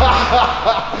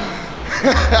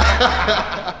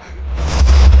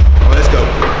 Right, let's go.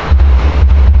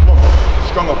 Come on,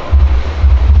 strong up.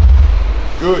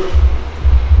 Good.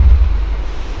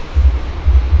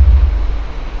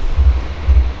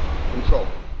 Control.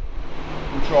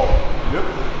 Control. Yep.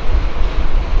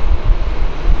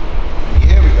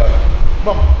 Here we go.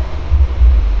 Come on.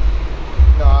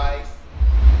 Nice.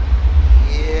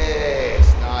 Yes,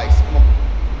 nice. Come on.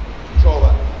 Control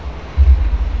that.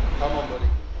 Come on, buddy.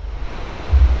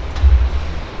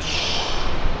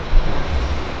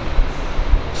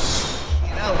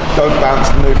 Don't bounce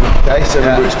the movement, okay? So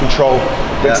remember, it's control.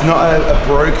 It's not a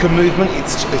broken movement,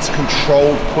 it's a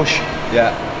controlled push.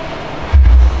 Yeah.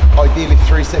 Ideally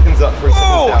 3 seconds up, 3 seconds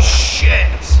down. Oh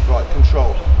shit! Right,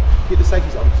 control. Keep the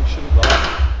safeties on because it shouldn't go.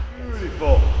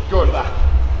 Beautiful. Good. Back.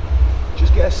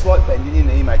 Just get a slight bend in your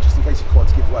knee, mate, just in case your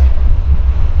quads give way.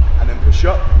 And then push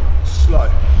up, slow.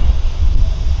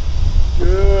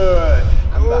 Good.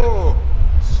 And back.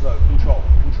 Slow. Control,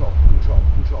 control, control,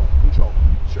 control, control.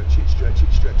 Stretch it, stretch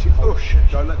it, stretch it. Hold.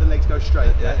 Don't let the legs go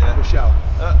straight. Yeah. Push out.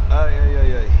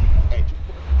 Yeah. Edge.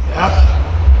 Yep.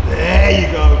 There you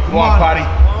go. Come on, Paddy.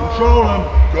 Control them.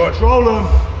 Good. Control them.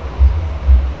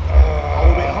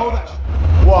 Hold it. Hold that.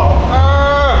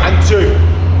 1 and 2.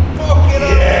 Fucking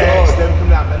yes. Then come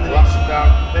down. Bend the knees. Down.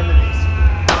 Bend the knees.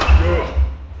 Good.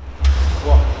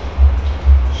 1,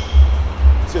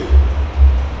 2,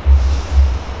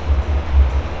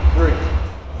 3.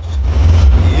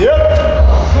 Yep.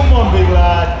 Come on, big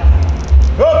lad.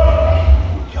 Up.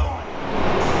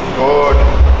 Good.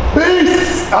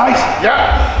 Peace. Nice. Yeah.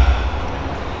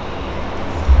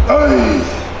 Hey.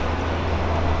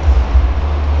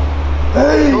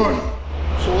 Hey. Good.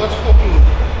 So let's fucking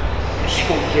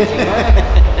spunk it in there.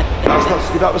 That's not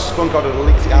good. That was spunk. I'd have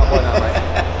licked it out by now, mate.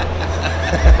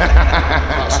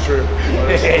 That's true.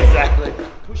 Exactly.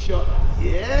 Push up.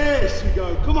 Yes, we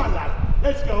go. Come on, lad.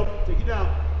 Let's go. Take it down.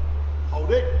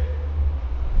 Hold it.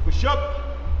 Push up.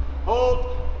 Hold.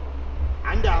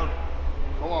 And down.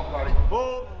 Come on, Paddy.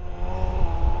 Hold.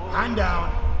 And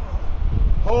down.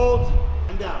 Hold.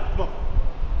 And down. Come on.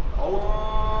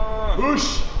 Hold.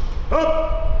 Push.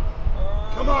 Up.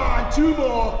 Come on. 2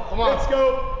 more. Come on. Let's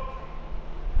go.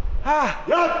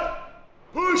 Yup.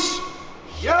 Push.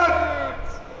 Yup.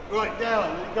 Right,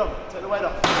 down. Let it go. Take the weight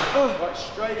off. Right,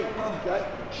 straight in. Okay.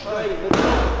 Straight in.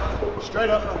 Let's go. Straight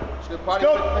up. Let's go, Paddy.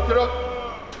 Go. Pick it up.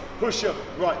 Push up.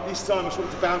 Right, this time I just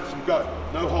want to bounce and go.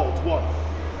 No holds. 1,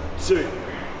 2,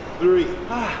 3,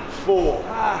 4,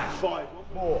 5.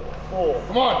 4, 4.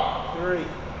 Come on. 3,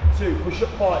 2. Push up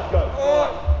 5. Go.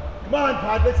 5. Come on,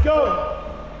 Pad. Let's go.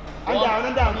 And down,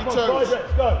 and down. Come on, 5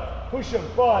 reps. Go. Push them.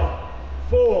 5,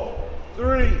 4,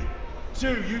 3, 2.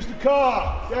 Use the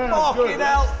car. Down. Good.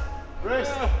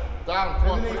 Rest. Down.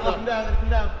 Come on. Up and down. Up and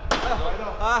down.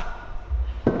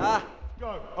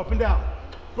 Go. Up and down.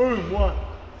 Boom. 1,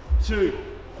 2,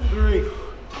 3,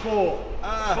 4,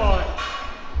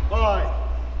 5,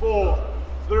 4,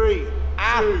 3, 2.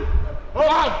 Come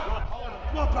on.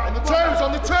 Come on, Paddy. On the toes,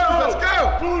 on the toes. Let's go.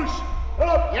 Push.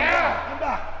 Up. Yeah. And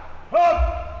back. Up.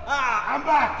 And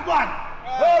back. Come on.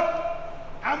 Up.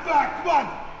 And back. Come on.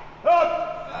 Up.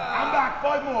 And back.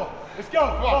 5 more. Let's go.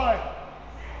 5,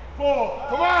 4.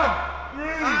 Come on. 3,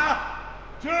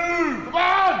 2. Come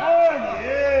on. 1.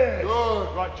 Yes. Good.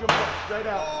 Right, jump up. Straight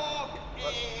out.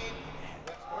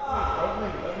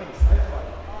 Opening. Stay flat.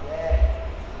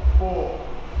 Yeah. 4,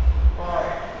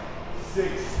 5,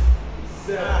 6,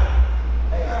 7,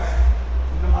 8,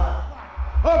 9.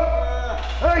 Up.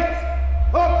 8.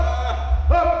 Up.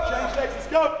 Change legs. Let's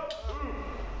go.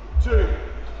 2,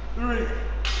 3,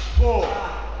 4,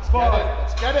 5.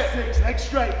 Let's get it. 6. Legs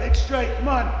straight. Legs straight. Come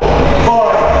on.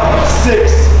 5,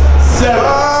 6, 7,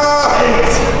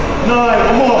 8, 9.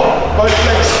 One more. Both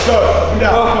legs. Go. Up and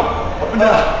down. Come on. Up and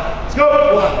down. Let's go.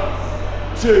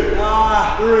 1, 2, 3.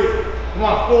 Come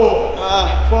on. 4,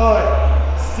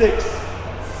 5, 6,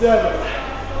 7,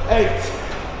 8,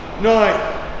 9,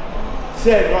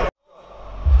 10. Right.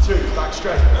 2. Back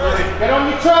straight. 3. Get on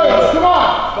your toes. Come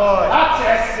on. 5.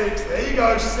 That's it. 6. There you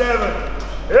go. 7.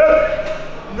 Yep.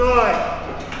 9.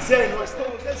 10.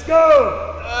 Let's go.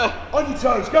 On your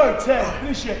toes. Go. 10.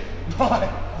 Finish it. 9.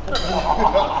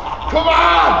 Come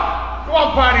on! Come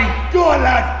on, Paddy! Go on,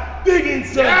 lad! Big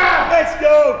inside! Yeah. Let's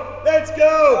go! Let's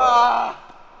go!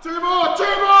 2 more! 2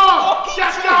 more!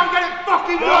 Just go and get it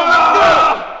fucking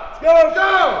done! Let's go!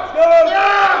 Go! Let's go!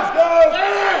 Yeah. Let's go!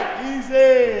 Yeah.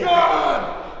 Easy!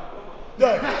 Good!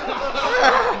 Go!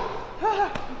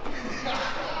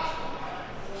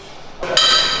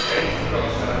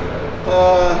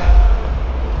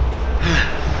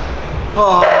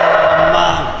 Oh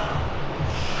man.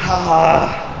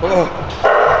 3,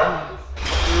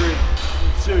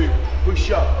 2,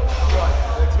 push up. Right,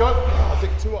 let's go. I'll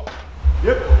take 2 up.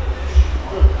 Yep.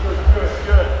 Good.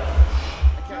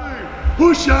 2,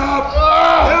 push up.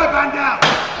 Hairband down.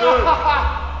 Good.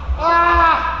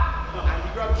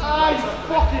 He's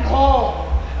fucking hole!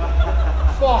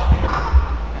 Fuck!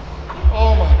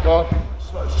 Oh my god.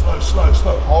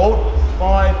 Slow. Hold.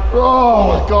 5. Oh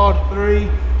my god. 3,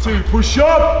 2, push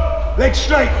up. Legs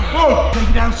straight. Go. Take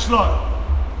it down slow.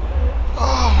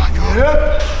 Oh my god.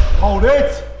 Yep. Hold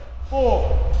it.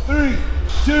 4, 3,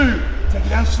 2. Take it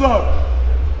down slow.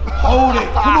 Hold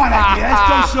it. Come on, Aggie.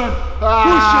 Let's go, son.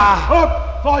 Push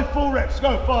up. 5 full reps.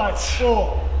 Go. 5,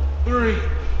 4, 3,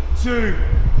 2,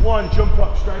 1. Jump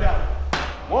up. Straight out.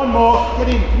 1 more. Get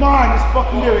in. Come on. Let's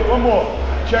fucking do it. 1 more.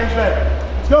 Change leg.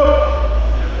 Let's go.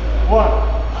 1.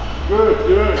 Good.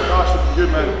 Nice. Looking good,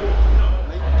 man.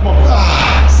 Come on.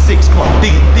 6. Come on.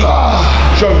 Dig it.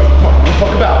 Show me. Come on. Don't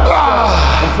fuck about.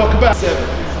 Don't fuck about. 7.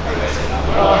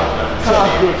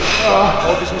 Good.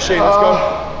 Hold this machine. Let's go.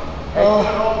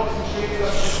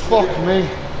 Fuck me.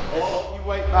 You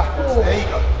weight backwards. There you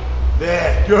go.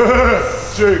 There. Good.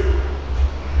 2,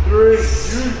 3.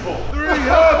 Beautiful. 3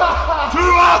 up. 2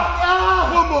 up.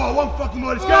 1 more. 1 fucking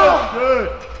more. Let's go. Good.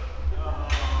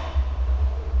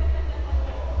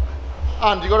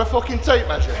 And you got a fucking tape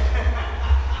measure?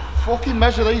 Fucking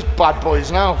measure these bad boys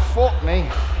now. Fuck me.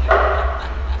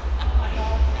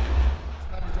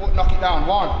 Knock it down.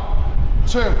 1,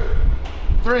 2,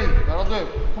 3. That'll do.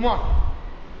 Come on.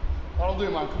 That'll do,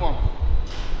 man. Come on.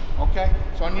 Okay.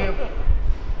 It's on you.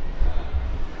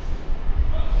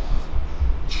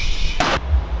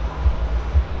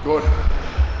 Good.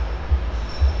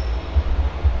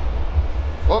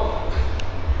 Up.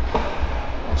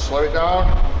 And slow it down.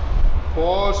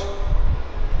 Pause.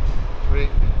 3,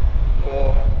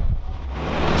 4,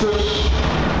 2, 3,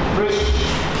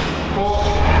 4,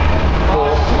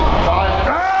 5.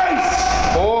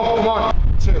 Nice. 4. Come on.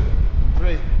 2,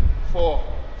 3, 4,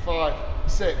 5,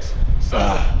 6,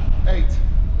 7, 8,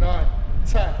 9,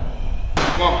 10.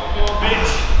 Come on.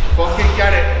 Bitch. Fucking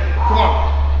get it. Come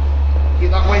on.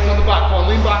 Keep that weight on the back. Come on,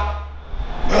 lean back.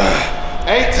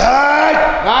 8,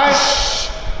 9,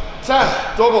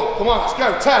 10. Double. Come on, let's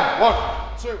go. 10. 1,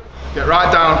 2. Get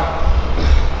right down.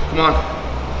 Come on.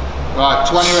 Right,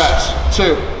 20 reps.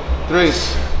 2, 3,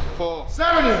 4,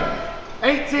 17,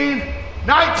 18,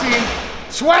 19,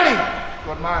 20.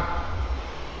 Good man.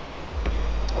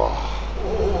 Oh.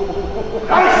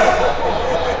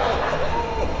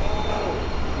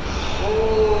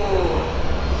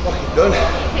 Fucking done.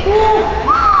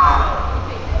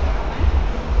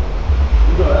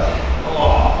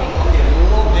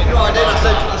 I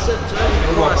said to him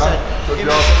before, I said, give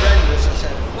us horrendous. I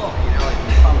said, fuck, you know,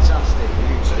 it's fantastic.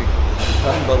 You two,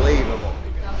 unbelievable.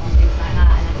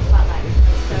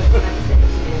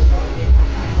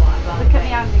 Look at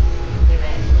me, Andy.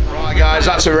 Right guys,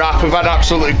 that's a wrap. We've had an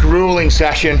absolutely grueling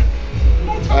session.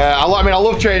 I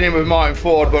love training with Martyn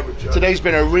Ford, but today's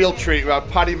been a real treat. We had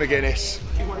Paddy Mcguinness,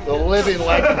 the living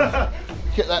legend.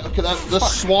 Look at that, the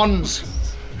swans.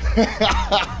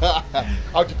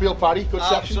 How'd you feel, Paddy? Good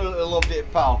session? Absolutely loved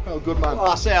it, pal. Oh, good man.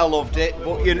 Well, I say I loved it,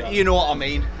 but you know what I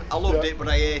mean. I loved it, but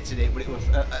I hated it. But it was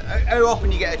how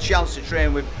often you get a chance to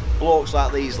train with blokes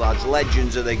like these lads,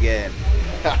 legends of the game,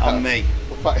 and me.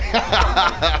 Are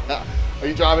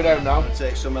you driving home now? I'll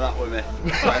take some of that with me.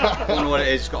 I don't know what it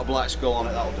is. It's got a black skull on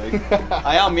it. That'll do.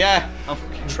 I am, yeah. I'm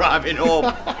fucking driving home.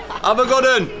 Have a good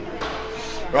one.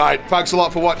 Right, thanks a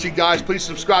lot for watching, guys. Please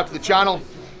subscribe to the channel.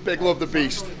 Big love, the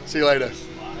beast. See you later.